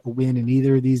favored to get a win in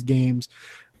either of these games.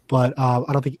 But I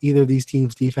don't think either of these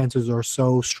teams' defenses are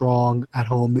so strong at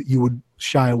home that you would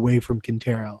shy away from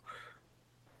Quintero.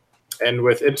 And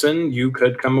with Ibson, you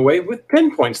could come away with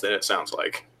 10 points then, it sounds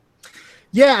like.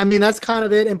 Yeah, I mean, that's kind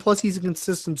of it. And plus, he's a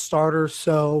consistent starter.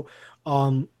 So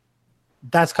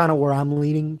that's kind of where I'm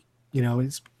leaning,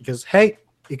 it's because, hey,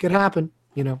 it could happen,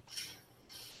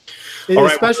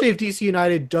 Especially if DC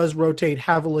United does rotate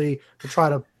heavily to try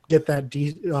to get that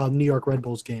New York Red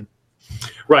Bulls game.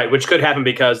 Right, which could happen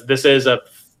because this is a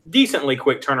decently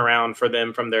quick turnaround for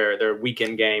them from their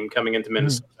weekend game coming into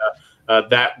Minnesota.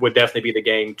 That would definitely be the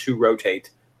game to rotate,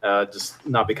 just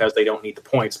not because they don't need the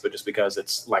points, but just because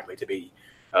it's likely to be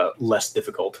less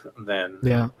difficult than...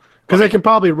 Yeah, because they can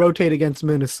probably rotate against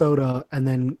Minnesota and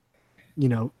then,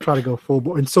 try to go full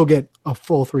board and still get a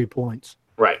full 3 points.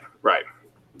 Right.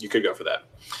 You could go for that.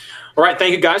 All right,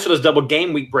 thank you guys for those double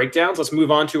game week breakdowns. Let's move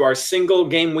on to our single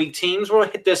game week teams. We'll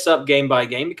hit this up game by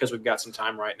game because we've got some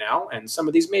time right now, and some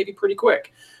of these may be pretty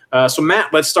quick. So,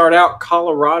 Matt, let's start out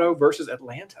Colorado versus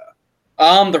Atlanta.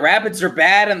 The Rapids are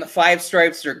bad and the Five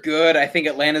Stripes are good. I think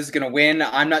Atlanta's going to win.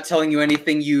 I'm not telling you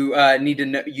anything you need to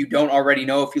know, you don't already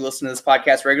know if you listen to this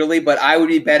podcast regularly, but I would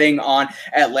be betting on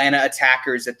Atlanta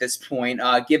attackers at this point,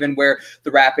 given where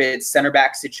the Rapids center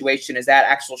back situation is at.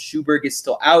 Axel Schuberg is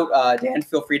still out. Dan,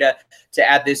 feel free to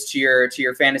add this to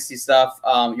your fantasy stuff,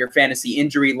 your fantasy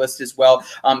injury list as well.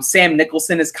 Sam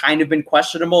Nicholson has kind of been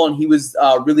questionable, and he was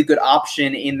a really good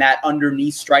option in that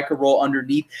underneath striker role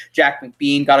underneath Jack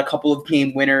McBean. Got a couple of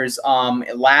game winners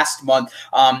last month.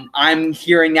 I'm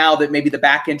hearing now that maybe the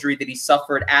back injury that he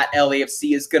suffered at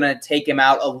LAFC is going to take him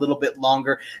out a little bit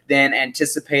longer than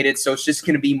anticipated. So it's just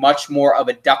going to be much more of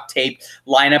a duct tape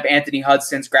lineup. Anthony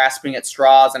Hudson's grasping at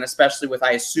straws, and especially with,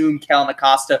 I assume, Kellen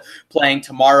Acosta playing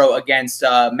tomorrow against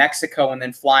Mexico and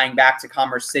then flying back to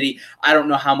Commerce City. I don't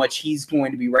know how much he's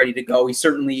going to be ready to go. He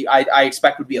certainly, I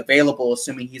expect, would be available,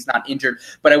 assuming he's not injured,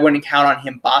 but I wouldn't count on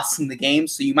him bossing the game.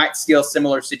 So you might see a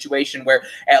similar situation where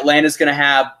Atlanta's going to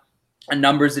have a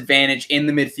numbers advantage in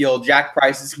the midfield. Jack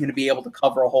Price is going to be able to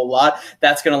cover a whole lot.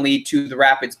 That's going to lead to the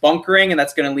Rapids bunkering, and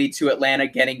that's going to lead to Atlanta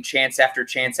getting chance after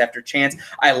chance after chance.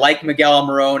 I like Miguel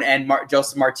Almiron and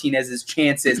Joseph Martinez's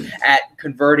chances at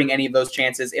converting any of those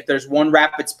chances. If there's one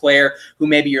Rapids player who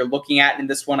maybe you're looking at in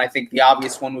this one, I think the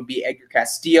obvious one would be Edgar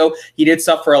Castillo. He did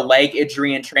suffer a leg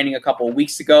injury in training a couple of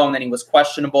weeks ago, and then he was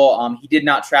questionable. He did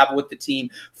not travel with the team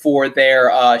for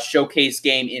their showcase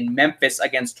game in Memphis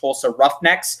against Tulsa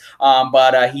Roughnecks.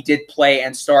 But he did play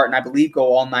and start, and I believe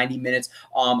go all 90 minutes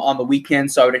on the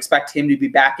weekend. So I would expect him to be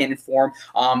back in form.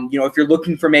 If you're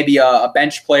looking for maybe a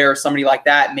bench player or somebody like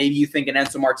that, maybe you think an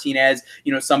Enzo Martinez,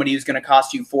 somebody who's going to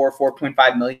cost you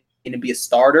 $4.5 million to be a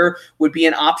starter would be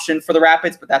an option for the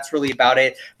Rapids, but that's really about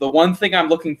it. The one thing I'm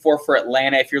looking for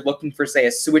Atlanta, if you're looking for, say, a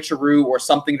switcheroo or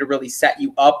something to really set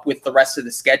you up with the rest of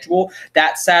the schedule,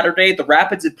 that Saturday, the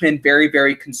Rapids have been very,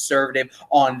 very conservative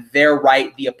on their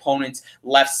right, the opponent's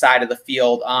left side of the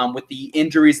field. With the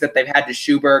injuries that they've had to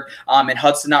Schuberg and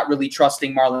Hudson not really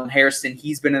trusting Marlon Harrison,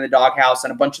 he's been in the doghouse,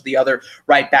 and a bunch of the other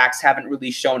right backs haven't really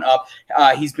shown up.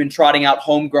 He's been trotting out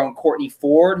homegrown Courtney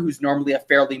Ford, who's normally a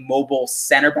fairly mobile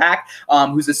center back,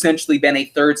 who's essentially been a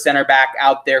third center back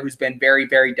out there who's been very,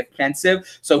 very defensive.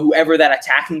 So whoever that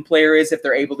attacking player is, if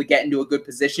they're able to get into a good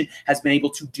position, has been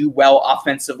able to do well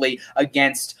offensively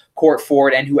against Court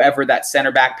Ford and whoever that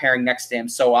center back pairing next to him.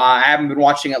 So I haven't been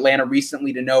watching Atlanta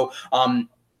recently to know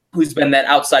who's been that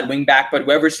outside wing back, but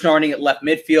whoever's starting at left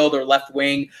midfield or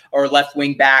left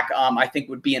wing back, I think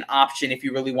would be an option if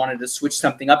you really wanted to switch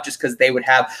something up, just because they would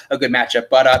have a good matchup.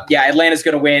 But Atlanta's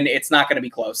going to win. It's not going to be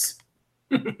close.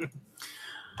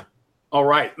 All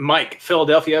right, Mike,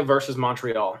 Philadelphia versus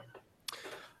Montreal.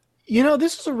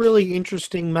 This is a really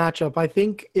interesting matchup. I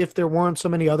think if there weren't so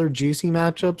many other juicy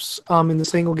matchups in the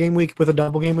single game week with a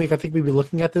double game week, I think we'd be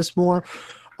looking at this more.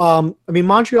 I mean,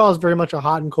 Montreal is very much a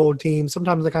hot and cold team.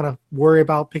 Sometimes I kind of worry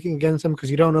about picking against them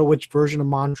because you don't know which version of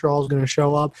Montreal is going to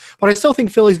show up. But I still think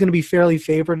Philly's going to be fairly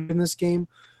favored in this game.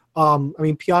 I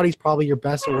mean, Piatti's probably your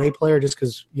best away player just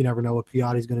because you never know what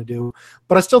Piatti's going to do.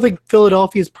 But I still think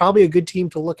Philadelphia is probably a good team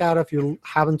to look at if you're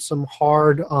having some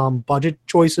hard budget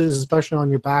choices, especially on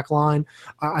your back line.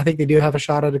 I think they do have a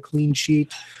shot at a clean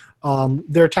sheet.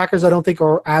 Their attackers I don't think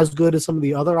are as good as some of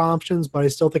the other options, but I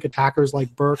still think attackers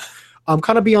like Burke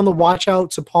kind of be on the watch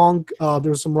out. Sapong,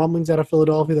 there was some rumblings out of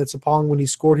Philadelphia that Sapong, when he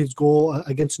scored his goal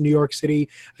against New York City,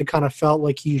 it kind of felt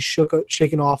like he's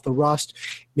shaking off the rust.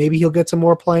 Maybe he'll get some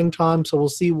more playing time, so we'll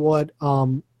see what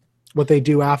they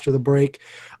do after the break.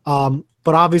 But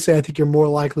obviously, I think you're more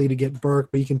likely to get Burke,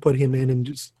 but you can put him in and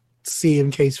just see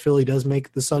in case Philly does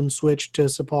make the sudden switch to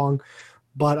Sapong.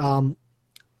 But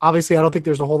obviously, I don't think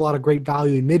there's a whole lot of great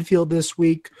value in midfield this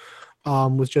week.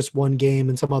 With just one game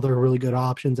and some other really good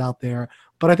options out there.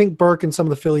 But I think Burke and some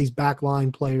of the Phillies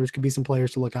backline players could be some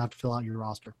players to look out to fill out your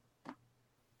roster.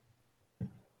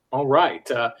 All right.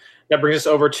 That brings us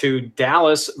over to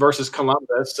Dallas versus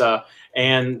Columbus.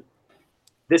 And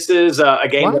this is a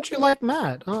game. Why don't you like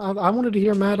Matt? I wanted to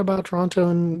hear Matt about Toronto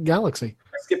and Galaxy.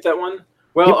 Skip that one.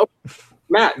 Well, yep.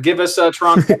 Matt, give us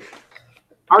Toronto.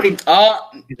 Let's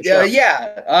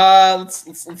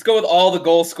go with all the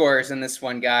goal scorers in this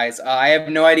one, guys. I have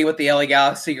no idea what the LA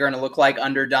Galaxy are going to look like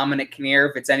under Dominic Kinnear.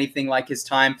 If it's anything like his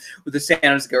time with the San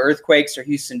Jose Earthquakes or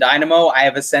Houston Dynamo, I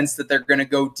have a sense that they're going to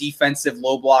go defensive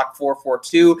low block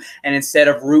 4-4-2, and instead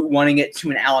of root wanting it to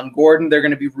an Alan Gordon, they're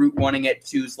going to be root wanting it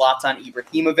to Zlatan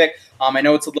Ibrahimovic. I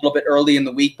know it's a little bit early in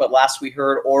the week, but last we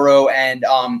heard Oro and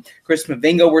Chris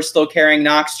Mavinga were still carrying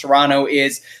knocks. Toronto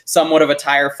is somewhat of a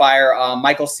tire fire.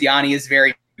 Michael Ciani is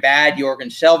very bad. Jorgen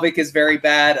Shelvik is very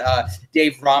bad.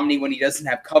 Dave Romney, when he doesn't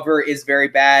have cover, is very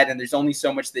bad. And there's only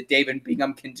so much that David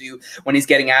Bingham can do when he's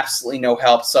getting absolutely no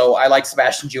help. So I like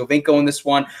Sebastian Giovinco in this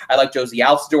one. I like Josie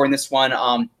Altidore in this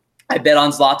one. I bet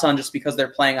on Zlatan just because they're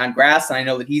playing on grass, and I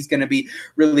know that he's going to be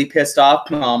really pissed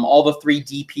off. All the three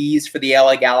DPs for the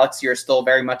LA Galaxy are still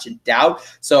very much in doubt.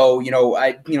 So,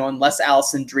 unless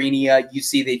Alessandrini, you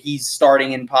see that he's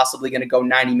starting and possibly going to go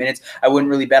 90 minutes, I wouldn't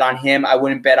really bet on him. I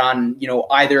wouldn't bet on,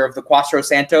 either of the Cuatro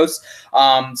Santos.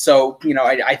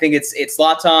 I think it's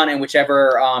Zlatan and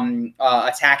whichever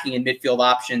attacking and midfield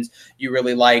options you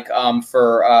really like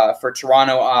for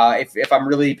Toronto. If I'm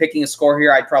really picking a score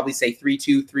here, I'd probably say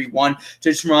 3-2, 3-1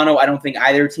 to Toronto. I don't think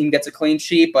either team gets a clean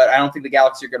sheet, but I don't think the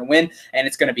Galaxy are going to win, and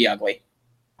it's going to be ugly.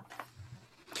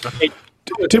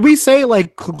 Did we say,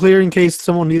 like, clear in case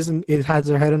someone has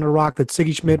their head in a rock, that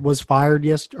Siggy Schmidt was fired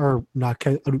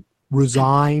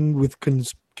resigned with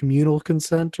communal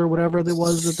consent or whatever it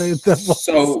was that was?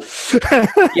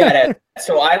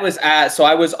 So I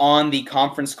was on the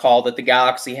conference call that the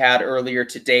Galaxy had earlier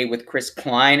today with Chris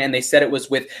Klein, and they said it was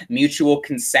with mutual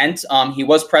consent. He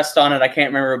was pressed on it. I can't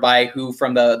remember by who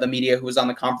from the media who was on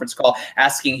the conference call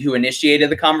asking who initiated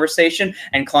the conversation.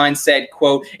 And Klein said,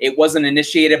 quote, "It wasn't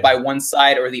initiated by one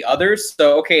side or the other."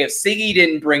 So, okay, if Siggy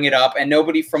didn't bring it up and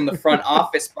nobody from the front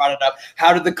office brought it up,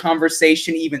 how did the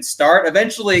conversation even start?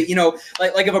 Eventually,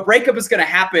 like if a breakup is going to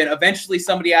happen, eventually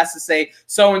somebody has to say,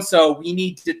 so-and-so, we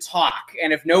need to talk.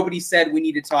 And if nobody said we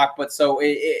need to talk, but so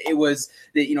it was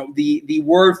the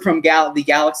word from the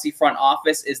Galaxy front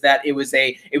office is that it was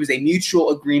a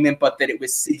mutual agreement, but that it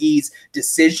was Siggy's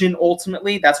decision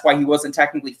ultimately. That's why he wasn't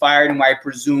technically fired, and why I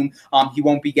presume he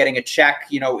won't be getting a check,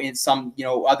 in some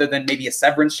other than maybe a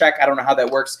severance check. I don't know how that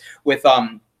works with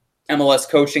MLS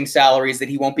coaching salaries, that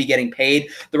he won't be getting paid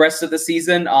the rest of the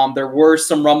season. There were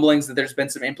some rumblings that there's been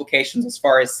some implications as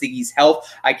far as Siggy's health.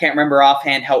 I can't remember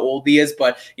offhand how old he is,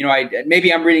 but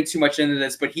maybe I'm reading too much into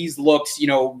this, but he's looked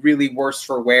really worse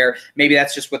for wear. Maybe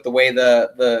that's just with the way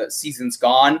the season's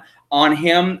gone on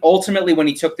him. Ultimately, when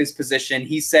he took this position,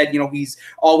 he said, he's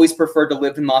always preferred to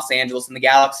live in Los Angeles, and the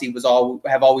Galaxy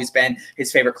have always been his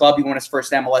favorite club. He won his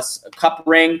first MLS Cup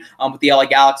ring with the LA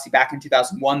Galaxy back in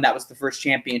 2001. That was the first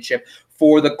championship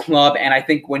for the club. And I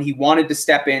think when he wanted to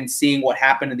step in, seeing what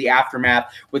happened in the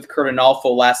aftermath with Kurt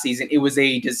Anolfo last season, it was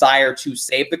a desire to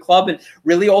save the club. And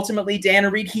really, ultimately, Dan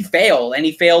Reed, he failed, and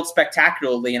he failed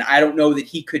spectacularly. And I don't know that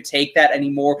he could take that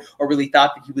anymore, or really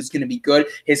thought that he was going to be good.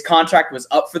 His contract was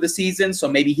up for the season, so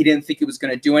maybe he didn't think it was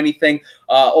going to do anything.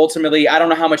 Ultimately, I don't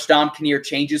know how much Dom Kinnear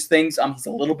changes things. He's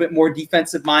a little bit more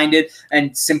defensive-minded and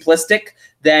simplistic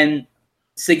than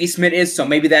Siggy Smith is, so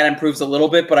maybe that improves a little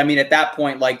bit. But I mean, at that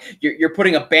point, like you're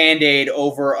putting a Band-Aid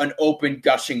over an open,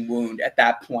 gushing wound at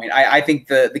that point. I think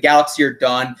the Galaxy are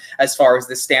done as far as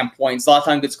this standpoint.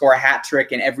 Zlatan could score a hat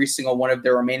trick in every single one of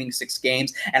their remaining 6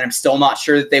 games, and I'm still not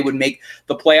sure that they would make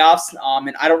the playoffs.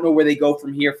 And I don't know where they go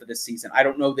from here for this season. I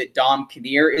don't know that Dom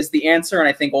Kinnear is the answer, and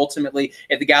I think ultimately,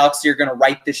 if the Galaxy are going to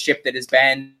right the ship that has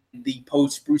been the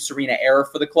post Bruce Arena era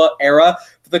for the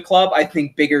club, I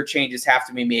think bigger changes have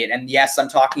to be made. And yes, I'm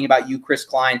talking about you, Chris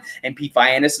Klein, and Pete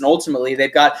Vianis. And ultimately,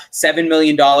 they've got $7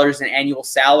 million in annual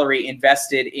salary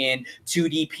invested in 2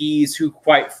 DPs who,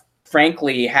 quite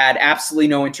frankly, had absolutely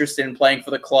no interest in playing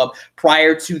for the club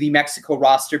prior to the Mexico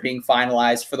roster being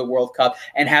finalized for the World Cup,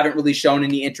 and haven't really shown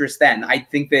any interest then. I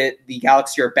think that the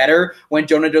Galaxy are better when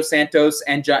Jonah Dos Santos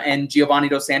and Giovanni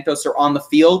Dos Santos are on the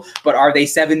field, but are they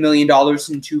 $7 million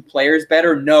in 2 players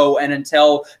better? No, and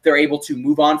until they're able to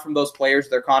move on from those players,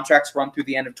 their contracts run through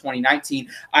the end of 2019,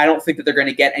 I don't think that they're going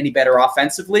to get any better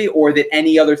offensively, or that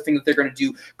any other thing that they're going to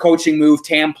do, coaching move,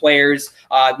 TAM players,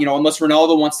 unless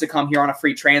Ronaldo wants to come here on a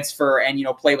free transfer and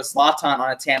play with Zlatan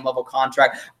on a TAM level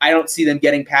contract, I don't see them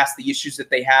getting past the issues that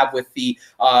they have with the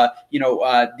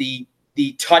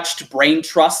touched brain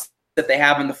trust that they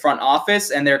have in the front office,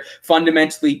 and they're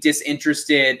fundamentally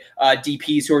disinterested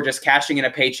DPs who are just cashing in a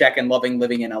paycheck and loving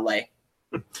living in LA.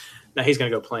 Now he's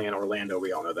going to go play in Orlando.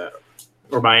 We all know that.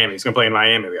 Or Miami. He's going to play in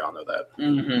Miami. We all know that.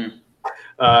 Mm-hmm.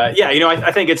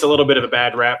 I think it's a little bit of a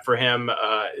bad rap for him.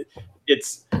 I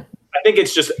think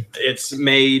it's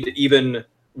made even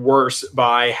worse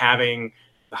by having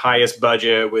the highest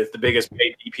budget with the biggest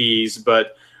paid DPs,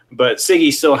 but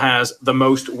Siggy still has the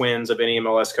most wins of any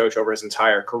MLS coach over his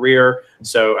entire career.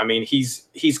 So I mean,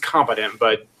 he's competent,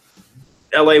 but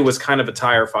LA was kind of a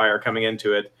tire fire coming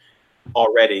into it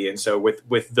already, and so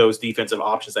with those defensive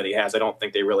options that he has, I don't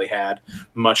think they really had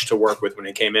much to work with when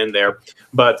he came in there.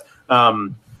 But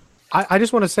I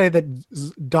just want to say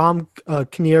that Dom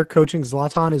Kinnear coaching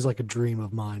Zlatan is like a dream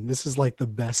of mine. This is like the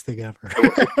best thing ever.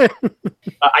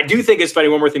 I do think it's funny.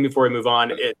 One more thing before we move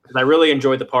on. I really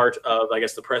enjoyed the part of, I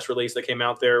guess, the press release that came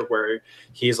out there where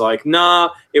he's like, nah,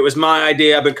 it was my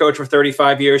idea. I've been coaching for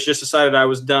 35 years. Just decided I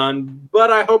was done,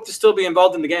 but I hope to still be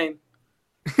involved in the game.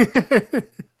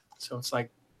 So it's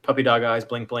like puppy dog eyes,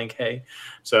 blink, blink, hey.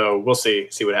 So we'll see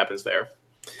what happens there.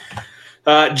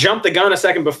 Jumped the gun a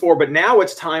second before, but now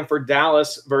it's time for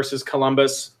Dallas versus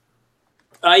Columbus.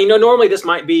 Normally this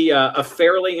might be a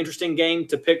fairly interesting game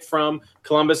to pick from.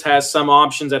 Columbus has some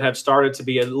options that have started to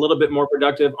be a little bit more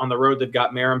productive on the road. They've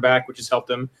got Marin back, which has helped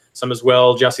them some as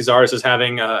well. Gyasi Zardes is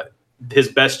having his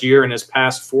best year in his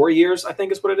past 4 years, I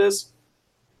think is what it is,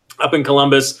 up in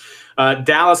Columbus.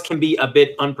 Dallas can be a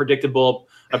bit unpredictable,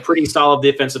 a pretty solid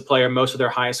defensive player. Most of their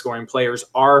highest scoring players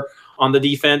are on the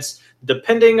defense.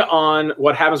 Depending on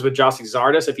what happens with Gyasi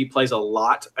Zardes, if he plays a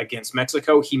lot against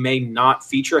Mexico, he may not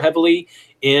feature heavily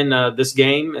in this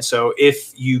game. So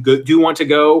if you do want to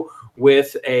go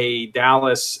with a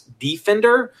Dallas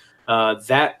defender,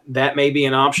 that may be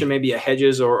an option, maybe a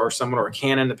Hedges or someone, or a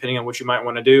Cannon, depending on what you might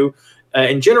want to do.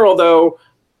 In general, though,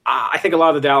 I think a lot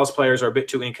of the Dallas players are a bit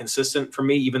too inconsistent for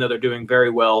me, even though they're doing very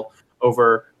well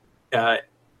over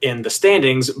in the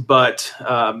standings. But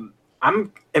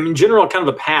I'm in general kind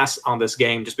of a pass on this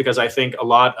game, just because I think a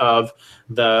lot of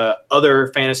the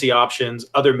other fantasy options,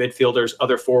 other midfielders,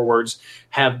 other forwards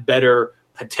have better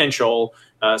potential.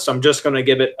 So I'm just going to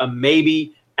give it a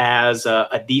maybe as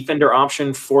a defender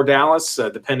option for Dallas,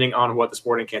 depending on what the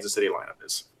Sporting Kansas City lineup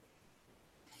is.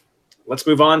 Let's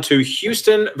move on to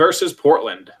Houston versus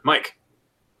Portland. Mike.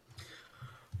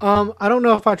 I don't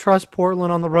know if I trust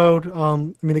Portland on the road.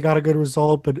 They got a good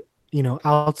result, but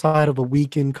outside of a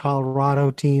weakened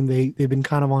Colorado team, they've been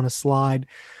kind of on a slide.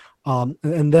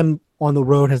 And them on the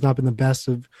road has not been the best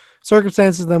of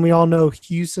circumstances. Then we all know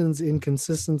Houston's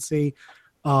inconsistency.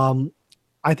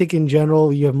 I think in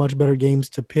general, you have much better games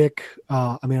to pick.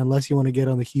 Unless you want to get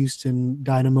on the Houston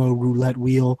Dynamo roulette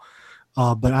wheel.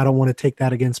 But I don't want to take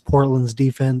that against Portland's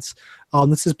defense.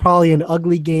 This is probably an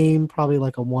ugly game, probably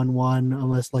like a 1-1,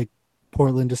 unless like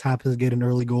Portland just happens to get an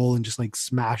early goal and just like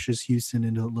smashes Houston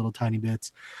into little tiny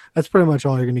bits. That's pretty much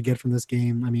all you're going to get from this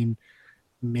game.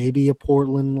 Maybe a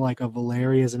Portland, like a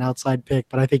Valeri as an outside pick,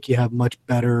 but I think you have much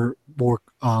better, more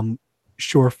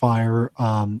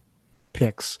surefire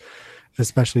picks,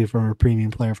 especially for a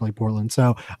premium player for like Portland.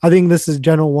 So I think this is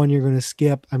general one you're going to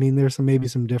skip. There's maybe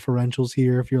some differentials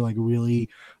here if you're like really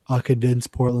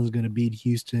convinced Portland's going to beat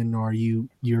Houston, or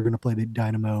you're going to play the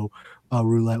Dynamo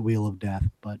roulette wheel of death.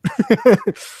 But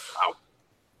wow.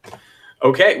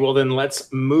 Okay, well then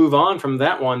let's move on from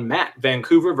that one. Matt,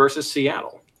 Vancouver versus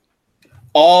Seattle.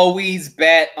 Always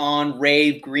bet on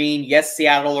Rave Green. Yes,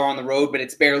 Seattle are on the road, but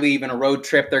it's barely even a road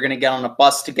trip. They're going to get on a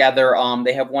bus together.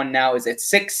 They have won now. Is it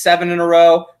 6, 7 in a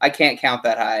row? I can't count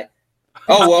that high.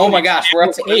 Oh my gosh, we're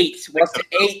up to 8. We're up to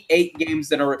 8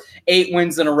 games in a 8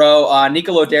 wins in a row.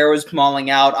 Nico Lodero is mauling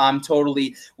out. I'm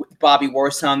totally with Bobby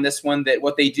Warsa on this one, that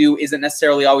what they do isn't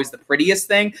necessarily always the prettiest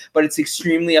thing, but it's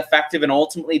extremely effective, and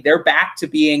ultimately they're back to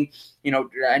being,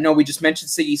 I know we just mentioned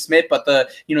Siggy Smith, but the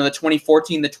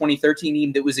 2014, the 2013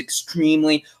 team that was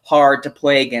extremely hard to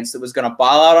play against, that was going to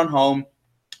ball out on home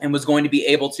and was going to be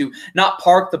able to not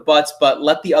park the butts, but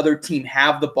let the other team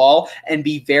have the ball and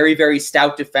be very, very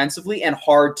stout defensively and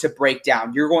hard to break down.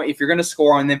 If you're going to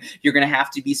score on them, you're going to have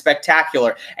to be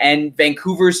spectacular. And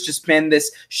Vancouver's just been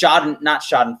this not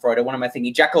Schadenfreude, what am I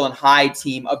thinking? Jekyll and Hyde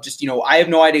team of just, I have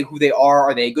no idea who they are.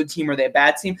 Are they a good team? Are they a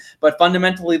bad team? But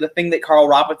fundamentally, the thing that Carl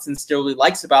Robinson still really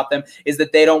likes about them is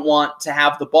that they don't want to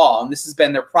have the ball. And this has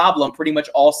been their problem pretty much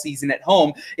all season at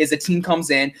home, is a team comes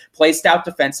in, plays stout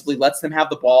defensively, lets them have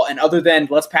the ball, and other than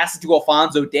let's pass it to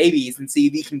Alphonso Davies and see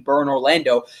if he can burn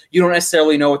Orlando, you don't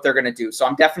necessarily know what they're going to do. So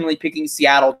I'm definitely picking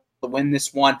Seattle to win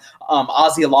this one.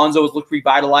 Ozzy Alonso has looked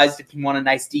revitalized. If you want a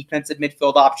nice defensive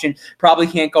midfield option, probably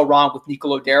can't go wrong with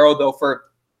Nico Lodero, though for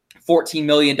 $14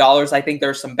 million. I think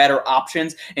there are some better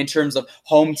options in terms of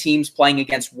home teams playing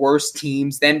against worse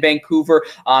teams than Vancouver.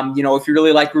 If you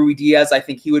really like Rui Diaz, I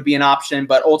think he would be an option,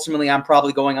 but ultimately I'm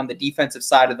probably going on the defensive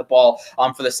side of the ball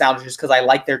for the Sounders, just because I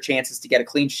like their chances to get a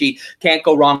clean sheet. Can't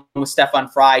go wrong with Stefan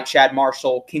Fry, Chad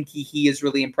Marshall, Kinky. He has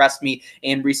really impressed me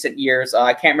in recent years.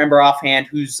 I can't remember offhand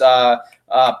who's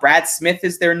Brad Smith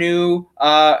is their new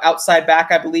outside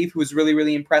back, I believe, who was really,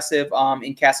 really impressive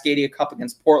in Cascadia Cup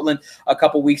against Portland a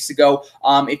couple weeks ago.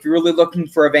 If you're really looking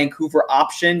for a Vancouver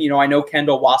option, I know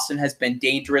Kendall Waston has been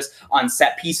dangerous on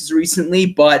set pieces recently,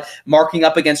 but marking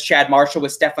up against Chad Marshall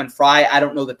with Stefan Fry, I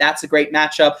don't know that that's a great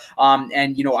matchup.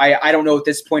 I don't know at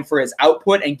this point for his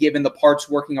output, and given the parts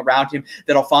working around him,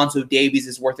 that Alphonso Davies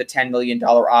is worth a $10 million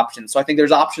option. So I think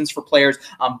there's options for players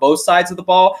on both sides of the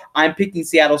ball. I'm picking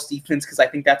Seattle's defense because I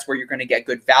think that's where you're going to get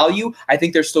good value. I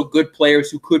think there's still good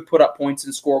players who could put up points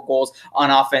and score goals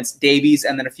on offense, Davies,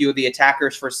 and then a few of the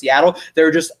attackers for Seattle. There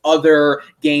are just other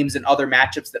games and other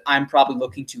matchups that I'm probably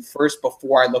looking to first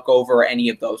before I look over any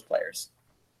of those players.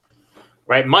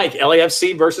 Right, Mike,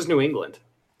 LAFC versus New England.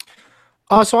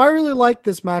 So I really like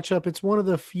this matchup. It's one of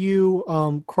the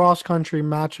few cross-country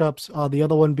matchups, the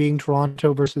other one being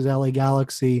Toronto versus LA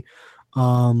Galaxy.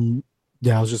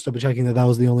 Yeah, I was just double-checking that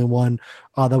was the only one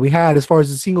that we had. As far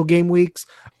as the single game weeks,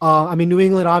 New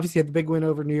England obviously had the big win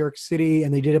over New York City,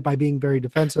 and they did it by being very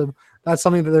defensive. That's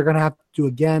something that they're going to have to do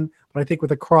again. But I think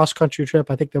with a cross-country trip,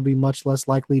 I think they'll be much less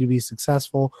likely to be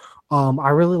successful. I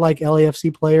really like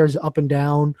LAFC players up and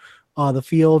down the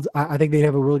field. I think they'd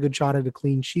have a really good shot at a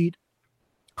clean sheet.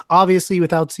 Obviously,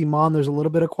 without Simon, there's a little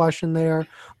bit of question there.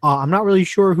 I'm not really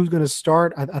sure who's going to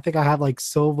start. I think I have Da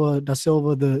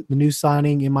Silva, the new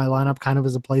signing, in my lineup kind of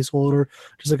as a placeholder,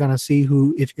 just to kind of see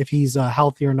who, if he's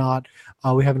healthy or not.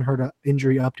 We haven't heard an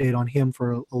injury update on him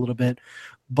for a little bit.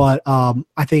 But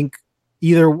I think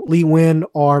either Lee Nguyen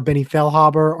or Benny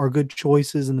Feilhaber are good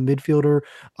choices in the midfielder.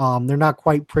 They're not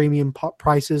quite premium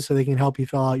prices, so they can help you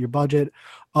fill out your budget.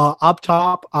 Up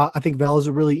top, I think Vel is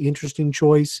a really interesting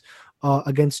choice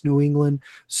against New England.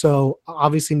 So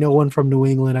obviously no one from New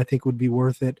England I think would be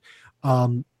worth it.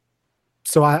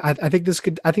 So I think this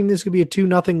could be a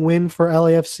 2-0 win for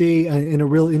LAFC and a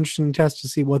real interesting test to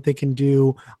see what they can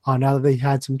do now that they've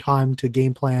had some time to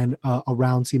game plan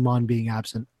around Simon being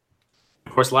absent.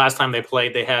 Of course, last time they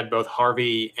played, they had both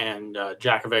Harvey and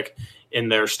Jakovic in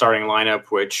their starting lineup,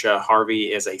 which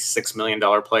Harvey is a $6 million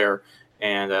player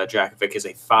and Jakovic is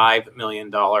a $5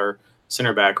 million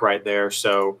center back right there.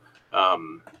 So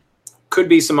could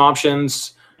be some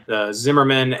options.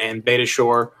 Zimmerman and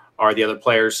Beitashour are the other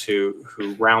players who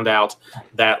round out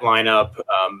that lineup.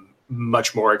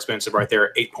 Much more expensive right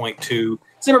there, 8.2.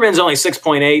 Zimmerman's only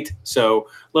 6.8, so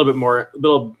a little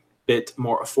bit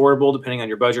more affordable depending on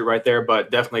your budget right there, but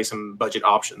definitely some budget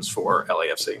options for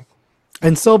LAFC.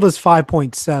 And Silva's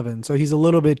 5.7, so he's a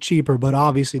little bit cheaper, but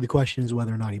obviously the question is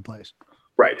whether or not he plays.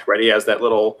 Right. He has that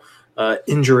little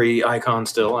injury icon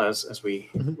still, as we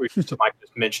Mike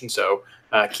just mentioned. So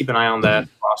keep an eye on that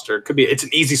roster. It's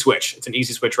an easy switch. It's an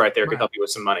easy switch right there. Could help you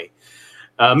with some money.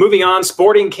 Moving on,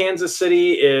 Sporting Kansas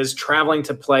City is traveling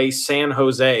to play San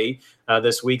Jose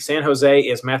this week. San Jose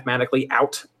is mathematically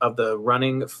out of the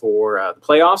running for the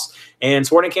playoffs, and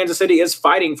Sporting Kansas City is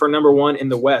fighting for number 1 in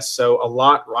the West. So a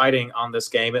lot riding on this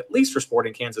game, at least for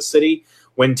Sporting Kansas City.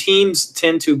 When teams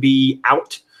tend to be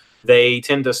out, they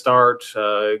tend to start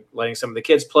letting some of the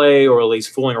kids play, or at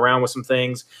least fooling around with some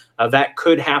things. That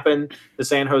could happen to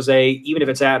San Jose, even if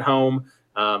it's at home.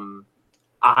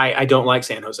 I don't like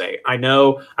San Jose. I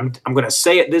know I'm going to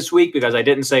say it this week because I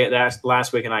didn't say it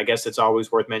last week, and I guess it's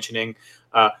always worth mentioning.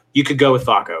 You could go with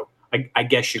Vaco. I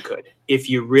guess you could. If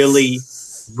you really,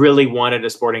 really wanted a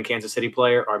Sporting Kansas City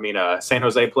player, or a San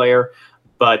Jose player,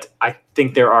 but I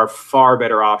think there are far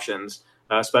better options,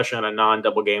 especially on a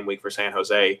non-double game week for San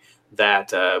Jose,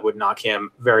 that would knock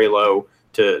him very low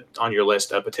on your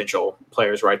list of potential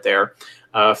players right there.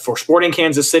 For Sporting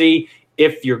Kansas City,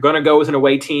 if you're going to go with an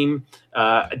away team,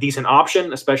 a decent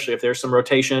option, especially if there's some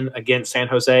rotation against San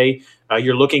Jose,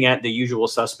 you're looking at the usual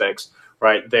suspects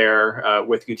right there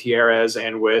with Gutierrez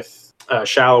and with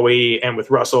Shallowy and with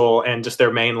Russell and just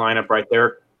their main lineup right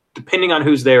there. Depending on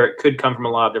who's there, it could come from a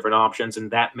lot of different options, and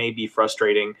that may be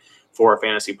frustrating for a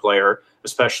fantasy player,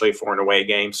 especially for an away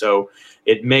game. So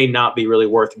it may not be really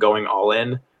worth going all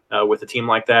in with a team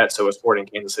like that. So a Sporting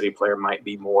Kansas City player might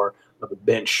be more of a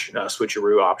bench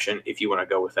switcheroo option if you want to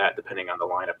go with that, depending on the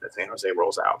lineup that San Jose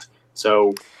rolls out.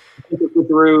 So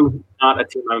switcheroo, not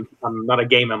a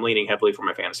game I'm leaning heavily for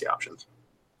my fantasy options.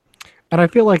 And I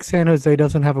feel like San Jose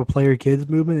doesn't have a player kids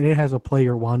movement, and it has a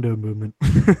player Wando movement.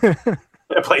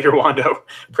 Player Wando,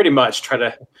 pretty much. Try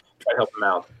to help them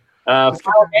out.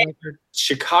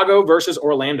 Chicago versus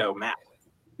Orlando, Matt.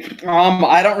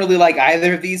 I don't really like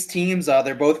either of these teams.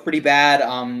 They're both pretty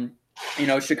bad.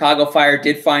 Chicago Fire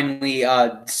did finally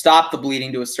stop the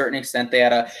bleeding to a certain extent. They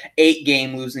had a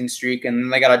 8-game losing streak, and then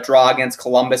they got a draw against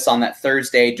Columbus on that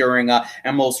Thursday during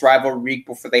MLS rivalry week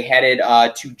before they headed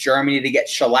to Germany to get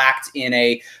shellacked in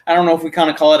I don't know if we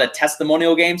kind of call it a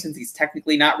testimonial game since he's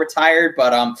technically not retired,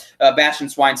 but Bastian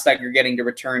Schweinsteiger getting to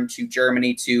return to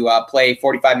Germany to play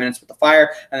 45 minutes with the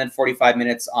Fire and then 45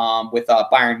 minutes with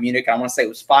Bayern Munich. I want to say it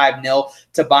was 5-0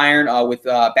 to Bayern with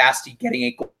Basti getting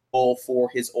a goal for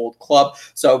his old club.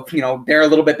 So, they're a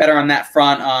little bit better on that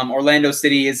front. Orlando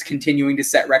City is continuing to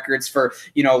set records for,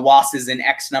 losses in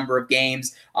X number of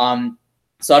games.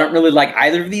 So I don't really like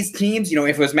either of these teams. If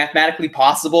it was mathematically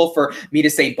possible for me to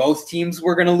say both teams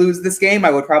were going to lose this game,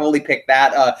 I would probably pick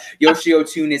that. Yoshi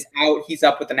Otun is out. He's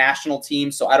up with the national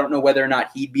team, so I don't know whether or not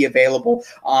he'd be available.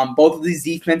 Both of these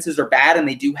defenses are bad, and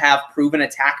they do have proven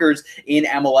attackers in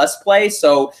MLS play.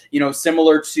 So,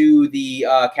 similar to the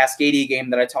Cascadia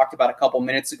game that I talked about a couple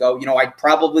minutes ago, I'd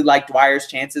probably like Dwyer's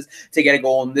chances to get a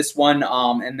goal in this one.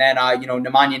 And then,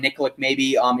 Nemanja Nikolic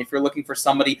maybe if you're looking for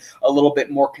somebody a little bit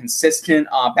more consistent.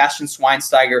 Bastian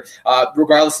Schweinsteiger,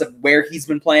 regardless of where he's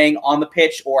been playing on the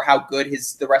pitch or how good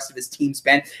the rest of his team's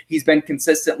been, he's been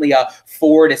consistently a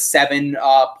 4 to 7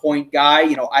 point guy.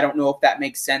 I don't know if that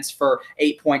makes sense for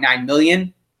 $8.9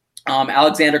 million.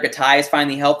 Alexander Gatai is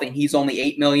finally healthy, and he's only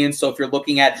 $8 million. So if you're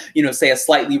looking at, say a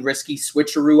slightly risky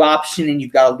switcheroo option and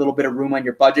you've got a little bit of room on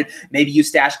your budget, maybe you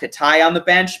stash Gatai on the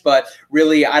bench. But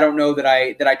really, I don't know that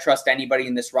I trust anybody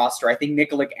in this roster. I think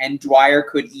Nikolic and Dwyer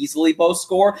could easily both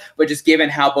score, but just given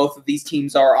how both of these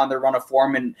teams are on their run of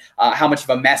form and how much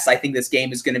of a mess I think this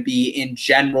game is going to be in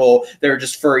general, they're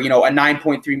just for a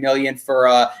 $9.3 million for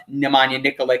Nemanja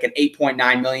Nikolic and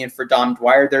 $8.9 million for Dom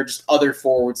Dwyer. They're just other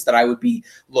forwards that I would be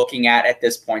looking at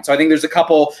this point. So I think there's a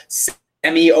couple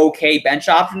semi-okay bench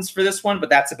options for this one, but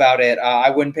that's about it. I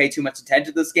wouldn't pay too much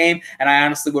attention to this game, and I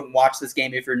honestly wouldn't watch this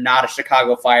game if you're not a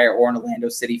Chicago Fire or an Orlando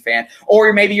City fan,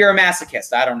 or maybe you're a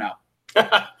masochist. I don't know.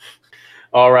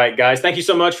 All right, guys. Thank you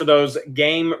so much for those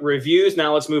game reviews.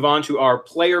 Now let's move on to our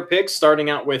player picks, starting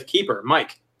out with keeper.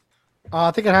 Mike.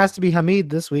 I think it has to be Hamid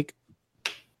this week.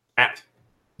 Matt.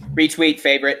 Retweet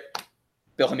favorite.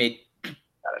 Bill Hamid.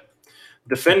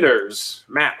 Defenders,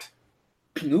 Matt.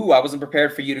 Ooh, I wasn't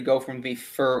prepared for you to go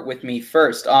with me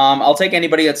first. I'll take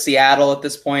anybody at Seattle at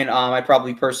this point. I'd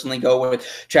probably personally go with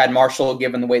Chad Marshall,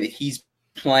 given the way that he's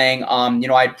playing.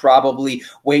 I'd probably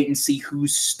wait and see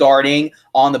who's starting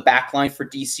on the back line for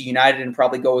DC United and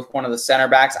probably go with one of the center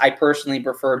backs. I personally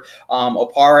preferred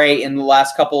Opare in the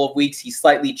last couple of weeks. He's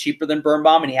slightly cheaper than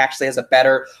Birnbaum, and he actually has a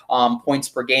better points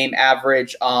per game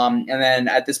average. And then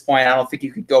at this point, I don't think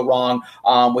you could go wrong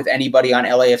with anybody on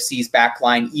LAFC's back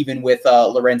line, even with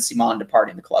Laurent Simon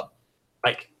departing the club.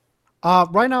 Mike.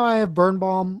 Right now I have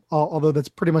Birnbaum, although that's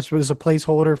pretty much as a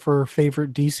placeholder for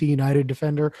favorite DC United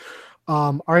defender.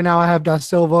 Right now I have Da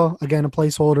Silva, again, a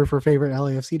placeholder for favorite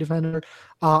LAFC defender.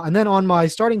 And then on my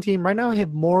starting team, right now I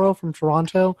have Morrow from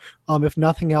Toronto. If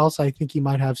nothing else, I think he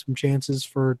might have some chances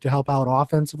to help out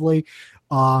offensively.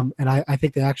 And I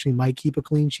think they actually might keep a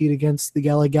clean sheet against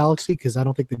the LA Galaxy because I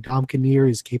don't think that Dom Kinnear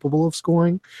is capable of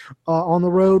scoring on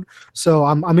the road. So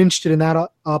I'm interested in that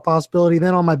possibility.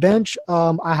 Then on my bench,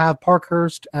 I have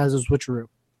Parkhurst as a switcheroo.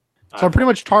 So I'm pretty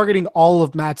much targeting all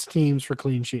of Matt's teams for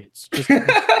clean sheets. Just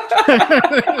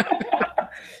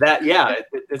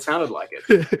it sounded like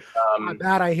it.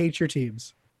 Matt, I hate your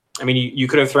teams. I mean, you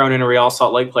could have thrown in a Real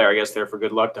Salt Lake player, I guess, there for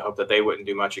good luck to hope that they wouldn't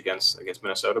do much against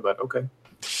Minnesota, but okay.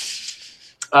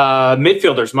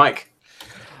 Midfielders, Mike.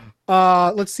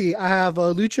 Let's see. I have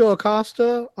Lucho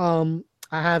Acosta.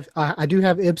 I do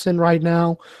have Ibsen right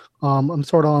now. I'm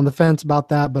sort of on the fence about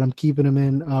that, but I'm keeping him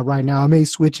in right now. I may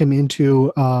switch him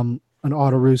into an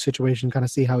Otto situation, kind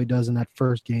of see how he does in that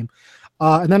first game.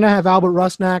 And then I have Albert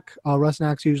Rusnak.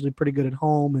 Rusnak's usually pretty good at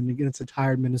home, and against a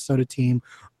tired Minnesota team,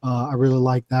 I really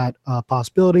like that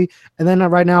possibility. And then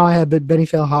right now I have Benny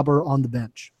Feilhaber on the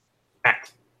bench.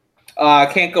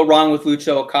 Can't go wrong with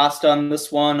Lucho Acosta on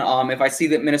this one. If I see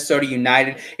that Minnesota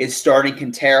United is starting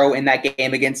Quintero in that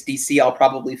game against DC, I'll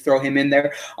probably throw him in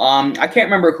there. I can't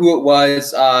remember who it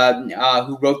was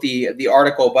who wrote the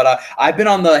article, but I've been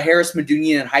on the Harris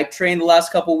Medunjanin hype train the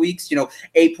last couple weeks.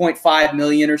 8.5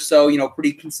 million or so.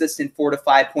 Pretty consistent 4 to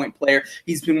 5 point player.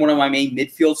 He's been one of my main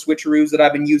midfield switcheroos that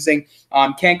I've been using.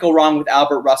 Can't go wrong with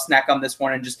Albert Rusnak on this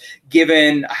one, and just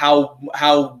given how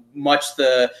much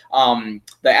the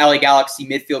LA Galaxy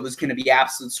midfield is going to be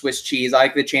absolute Swiss cheese. I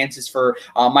like the chances for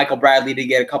Michael Bradley to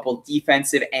get a couple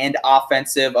defensive and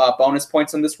offensive bonus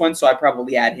points on this one, so I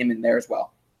probably add him in there as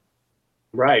well.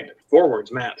 Right.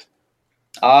 Forwards, Matt.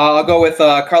 I'll go with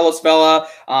Carlos Vela.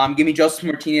 Give me Joseph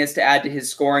Martinez to add to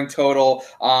his scoring total.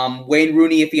 Wayne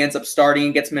Rooney, if he ends up starting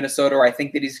against Minnesota, I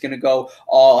think that he's going to go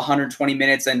all 120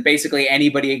 minutes, and basically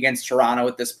anybody against Toronto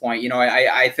at this point.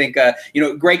 I think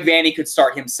Greg Vanney could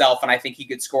start himself, and I think he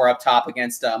could score up top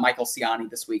against Michael Ciani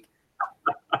this week.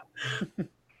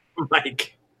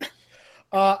 Mike.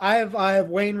 I have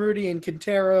Wayne Rooney and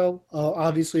Quintero.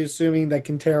 Obviously, assuming that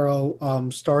Quintero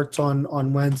starts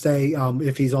on Wednesday,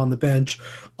 if he's on the bench,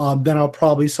 then I'll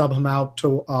probably sub him out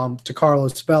to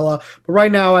Carlos Vela. But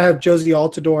right now, I have Josie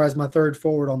Altidore as my third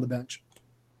forward on the bench.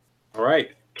 All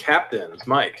right, captains,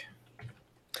 Mike.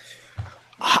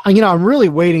 I'm really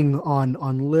waiting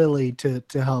on Lily to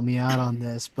help me out on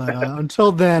this, but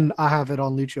until then, I have it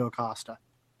on Lucho Acosta.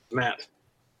 Matt.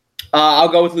 I'll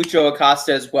go with Lucho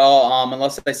Acosta as well,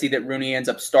 unless I see that Rooney ends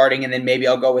up starting, and then maybe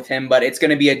I'll go with him. But it's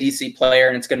going to be a DC player,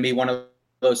 and it's going to be one of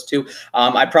those two.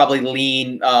 I probably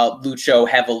lean Lucho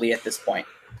heavily at this point.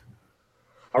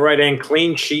 All right, and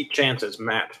clean sheet chances,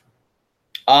 Matt.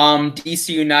 DC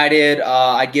United,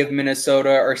 I give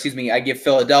I give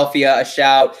Philadelphia a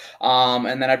shout,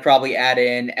 and then I'd probably add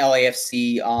in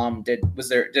LAFC.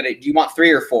 Do you want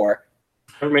 3 or 4?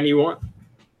 However many you want.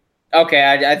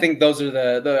 Okay, I think those are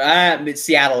the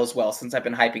Seattle as well, since I've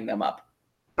been hyping them up.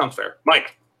 Sounds fair.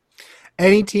 Mike.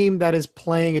 Any team that is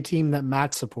playing a team that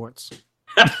Matt supports.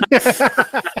 Yeah,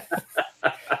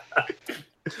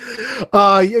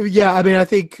 I mean, I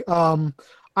think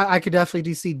I could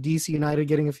definitely see DC United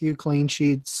getting a few clean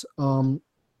sheets.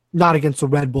 Not against the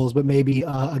Red Bulls, but maybe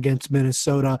against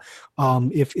Minnesota.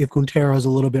 If Quintero is a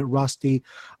little bit rusty,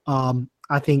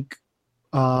 I think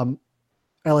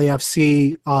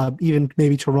LAFC, even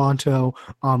maybe Toronto,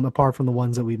 apart from the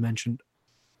ones that we mentioned.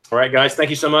 All right, guys,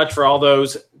 thank you so much for all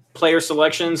those player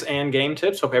selections and game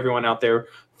tips. Hope everyone out there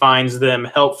finds them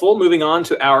helpful. Moving on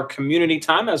to our community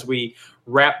time as we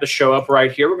wrap the show up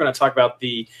right here. We're going to talk about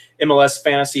the MLS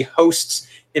Fantasy Hosts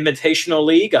Invitational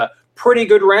League. A pretty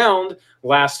good round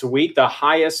last week. The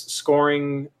highest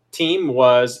scoring team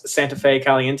was Santa Fe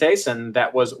Calientes, and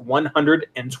that was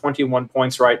 121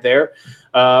 points right there.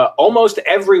 Almost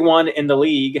everyone in the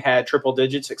league had triple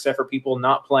digits except for people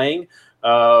not playing,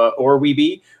 or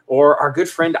Weeby, or our good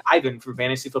friend Ivan from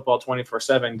Fantasy Football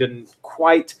 24/7 didn't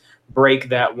quite break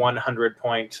that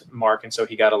 100-point mark, and so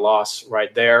he got a loss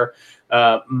right there.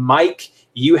 Mike,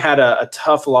 you had a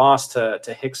tough loss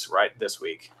to Hicks right this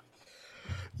week.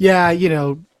 Yeah,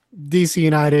 DC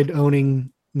United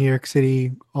owning New York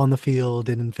City on the field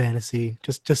and in fantasy.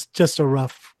 Just a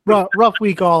rough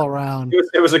week all around.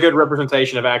 It was a good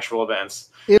representation of actual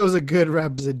events. It was a good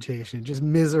representation. Just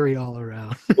misery all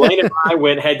around. Blaine and I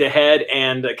went head-to-head,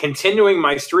 and continuing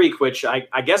my streak, which I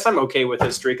guess I'm okay with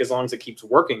this streak as long as it keeps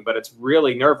working, but it's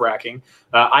really nerve-wracking.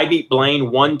 I beat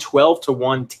Blaine 112 to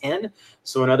 110,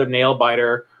 so another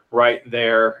nail-biter right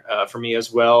there for me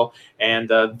as well. And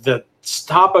the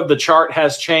top of the chart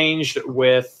has changed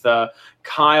with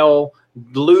Kyle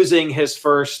losing his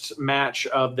first match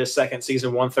of this second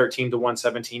season, 113 to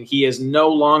 117. He is no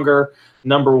longer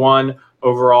number one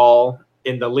overall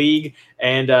in the league.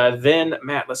 And then,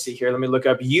 Matt, let's see here. Let me look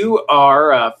up. You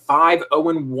are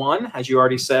 5-0-1, as you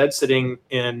already said, sitting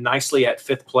in nicely at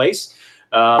 5th place.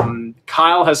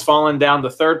 Kyle has fallen down to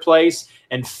third place,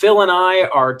 and Phil and I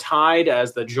are tied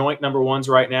as the joint number ones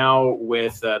right now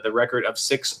with the record of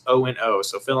 6-0-0.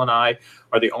 So Phil and I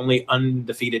are the only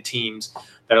undefeated teams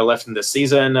that are left in this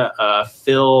season.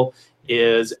 Phil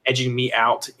is edging me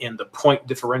out in the point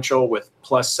differential with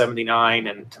plus 79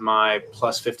 and to my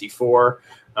plus 54.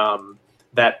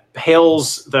 That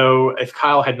pales, though, if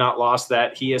Kyle had not lost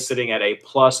that, he is sitting at a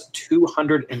plus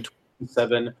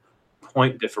 227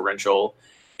 point differential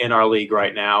in our league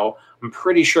right now. I'm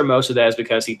pretty sure most of that is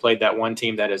because he played that one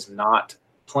team that is not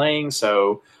playing,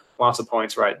 so lots of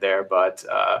points right there. But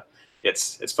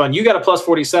it's fun. You got a plus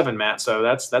 47, Matt, so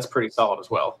that's pretty solid as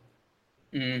well.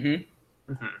 Mm-hmm.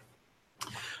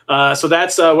 So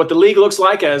that's what the league looks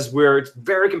like, as we're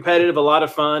very competitive, a lot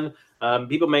of fun.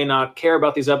 People may not care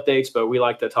about these updates, but we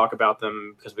like to talk about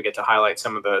them because we get to highlight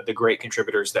some of the great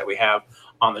contributors that we have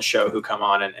on the show who come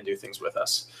on and do things with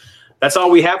us. That's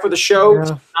all we have for the show.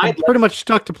 Yeah, I'm pretty much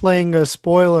stuck to playing a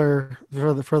spoiler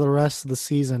for the rest of the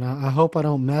season. I hope I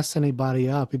don't mess anybody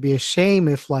up. It'd be a shame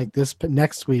if, like, this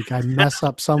next week I mess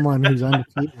up someone who's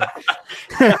undefeated.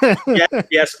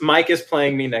 Yes, Mike is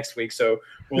playing me next week, so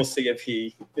we'll see if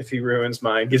he ruins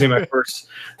mine, gives me my first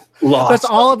loss. That's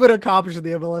all I've been accomplished in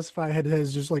the MLS fight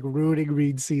is just like ruining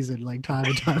Reed's season, like time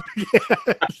and time again.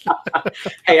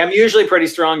 Hey, I'm usually pretty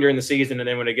strong during the season, and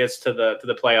then when it gets to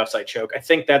the playoffs, I choke. I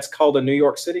think that's called a New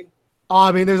York City. Oh,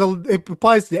 I mean, it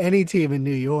applies to any team in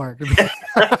New York.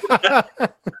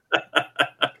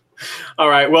 All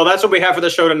right, well, that's what we have for the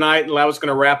show tonight. And Lau's going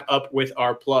to wrap up with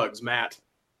our plugs. Matt.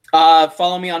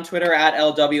 Follow me on Twitter at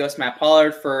LWS Matt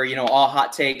Pollard for all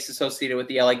hot takes associated with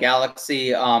the LA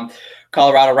Galaxy,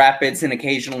 Colorado Rapids, and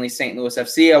occasionally St. Louis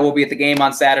FC. I will be at the game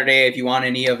on Saturday. If you want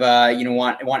any of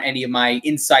want any of my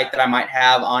insight that I might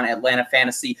have on Atlanta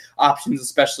fantasy options,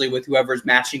 especially with whoever's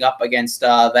matching up against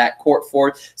that court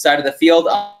four side of the field.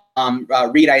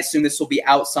 Reed, I assume this will be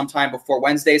out sometime before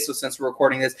Wednesday. So since we're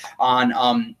recording this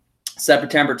on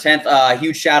September 10th.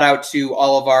 Huge shout out to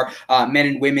all of our men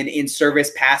and women in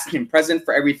service, past and present,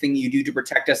 for everything you do to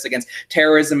protect us against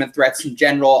terrorism and threats in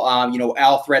general.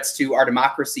 All threats to our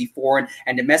democracy, foreign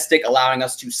and domestic, allowing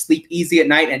us to sleep easy at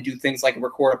night and do things like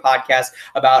record a podcast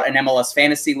about an MLS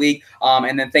fantasy league.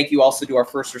 And then thank you also to our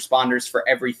first responders for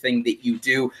everything that you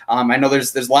do. I know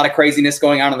there's a lot of craziness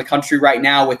going on in the country right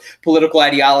now with political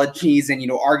ideologies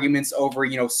and arguments over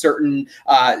certain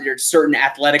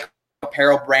athletic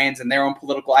apparel brands and their own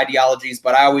political ideologies,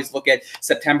 but I always look at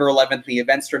September 11th, the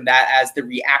events from that, as the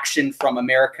reaction from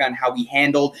America and how we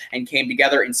handled and came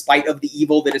together in spite of the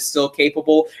evil that is still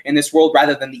capable in this world,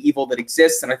 rather than the evil that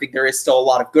exists. And I think there is still a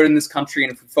lot of good in this country,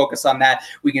 and if we focus on that,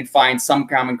 we can find some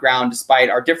common ground despite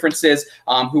our differences.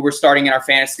 Who we're starting in our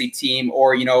fantasy team,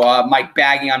 or Mike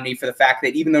bagging on me for the fact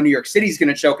that even though New York City is going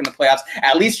to choke in the playoffs,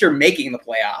 at least you're making the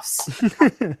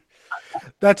playoffs.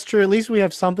 That's true. At least we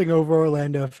have something over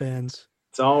Orlando fans.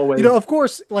 It's always, of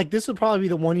course, like this would probably be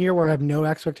the one year where I have no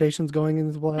expectations going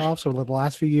into the playoffs. Or the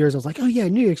last few years, I was like, oh yeah,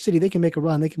 New York City, they can make a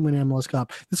run. They can win an MLS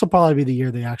Cup. This will probably be the year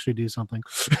they actually do something.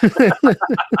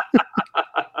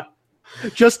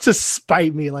 Just to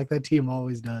spite me like that team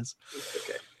always does.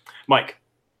 Okay. Mike.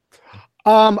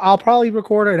 I'll probably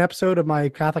record an episode of my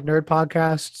Catholic Nerd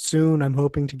podcast soon. I'm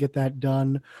hoping to get that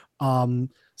done.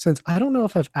 Since I don't know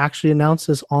if I've actually announced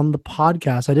this on the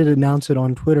podcast. I did announce it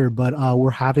on Twitter, but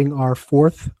we're having our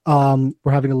fourth.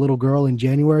 We're having a little girl in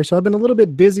January, so I've been a little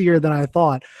bit busier than I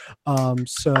thought.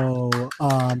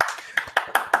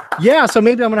 Yeah, so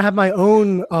maybe I'm gonna have my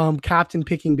own captain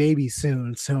picking baby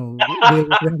soon. So I'm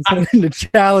to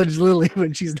challenge Lily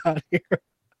when she's not here.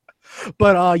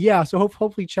 But yeah, so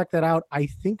hopefully check that out. I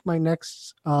think my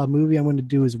next movie I'm going to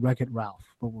do is Wreck-It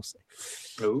Ralph, but we'll see.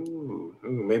 Ooh,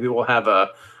 maybe we'll have a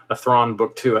Thrawn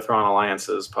Book 2, a Thrawn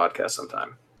Alliances podcast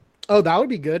sometime. Oh, that would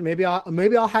be good. Maybe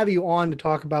I'll have you on to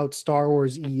talk about Star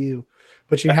Wars EU,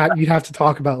 but you'd have to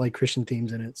talk about like Christian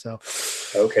themes in it. So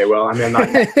okay, well, I mean,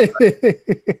 I'm not.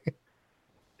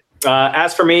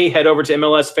 As for me, head over to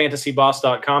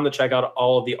MLSFantasyBoss.com to check out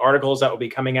all of the articles that will be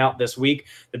coming out this week.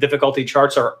 The difficulty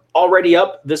charts are already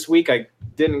up this week. I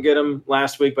didn't get them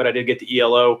last week, but I did get the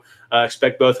ELO.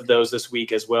 Expect both of those this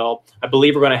week as well. I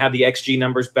believe we're going to have the XG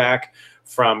numbers back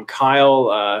from Kyle.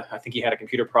 I think he had a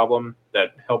computer problem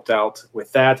that helped out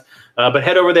with that. But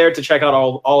head over there to check out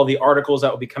all of the articles that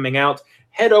will be coming out.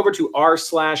 Head over to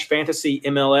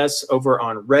r/FantasyMLS over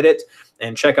on Reddit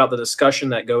and check out the discussion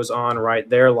that goes on right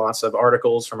there. Lots of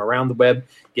articles from around the web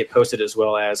get posted, as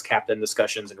well as captain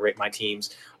discussions and rate my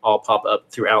teams all pop up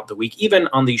throughout the week, even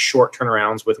on these short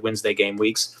turnarounds with Wednesday game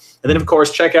weeks. And then, of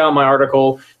course, check out my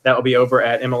article that will be over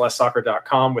at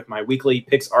MLSsoccer.com with my weekly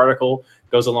picks article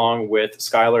goes along with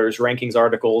Skylar's rankings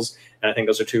articles. And I think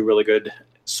those are two really good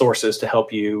sources to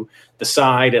help you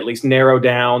decide, at least narrow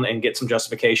down and get some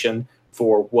justification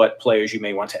for what players you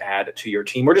may want to add to your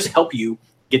team, or just help you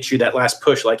get you that last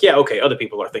push. Like, yeah, okay, other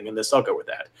people are thinking this, I'll go with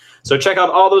that. So check out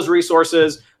all those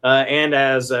resources. And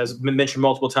as been mentioned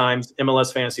multiple times,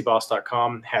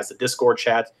 MLSFantasyBoss.com has the Discord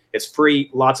chat. It's free.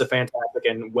 Lots of fantastic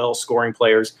and well-scoring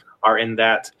players are in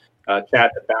that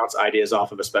chat to bounce ideas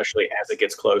off of, especially as it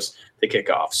gets close to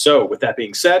kickoff. So with that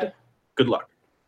being said, good luck.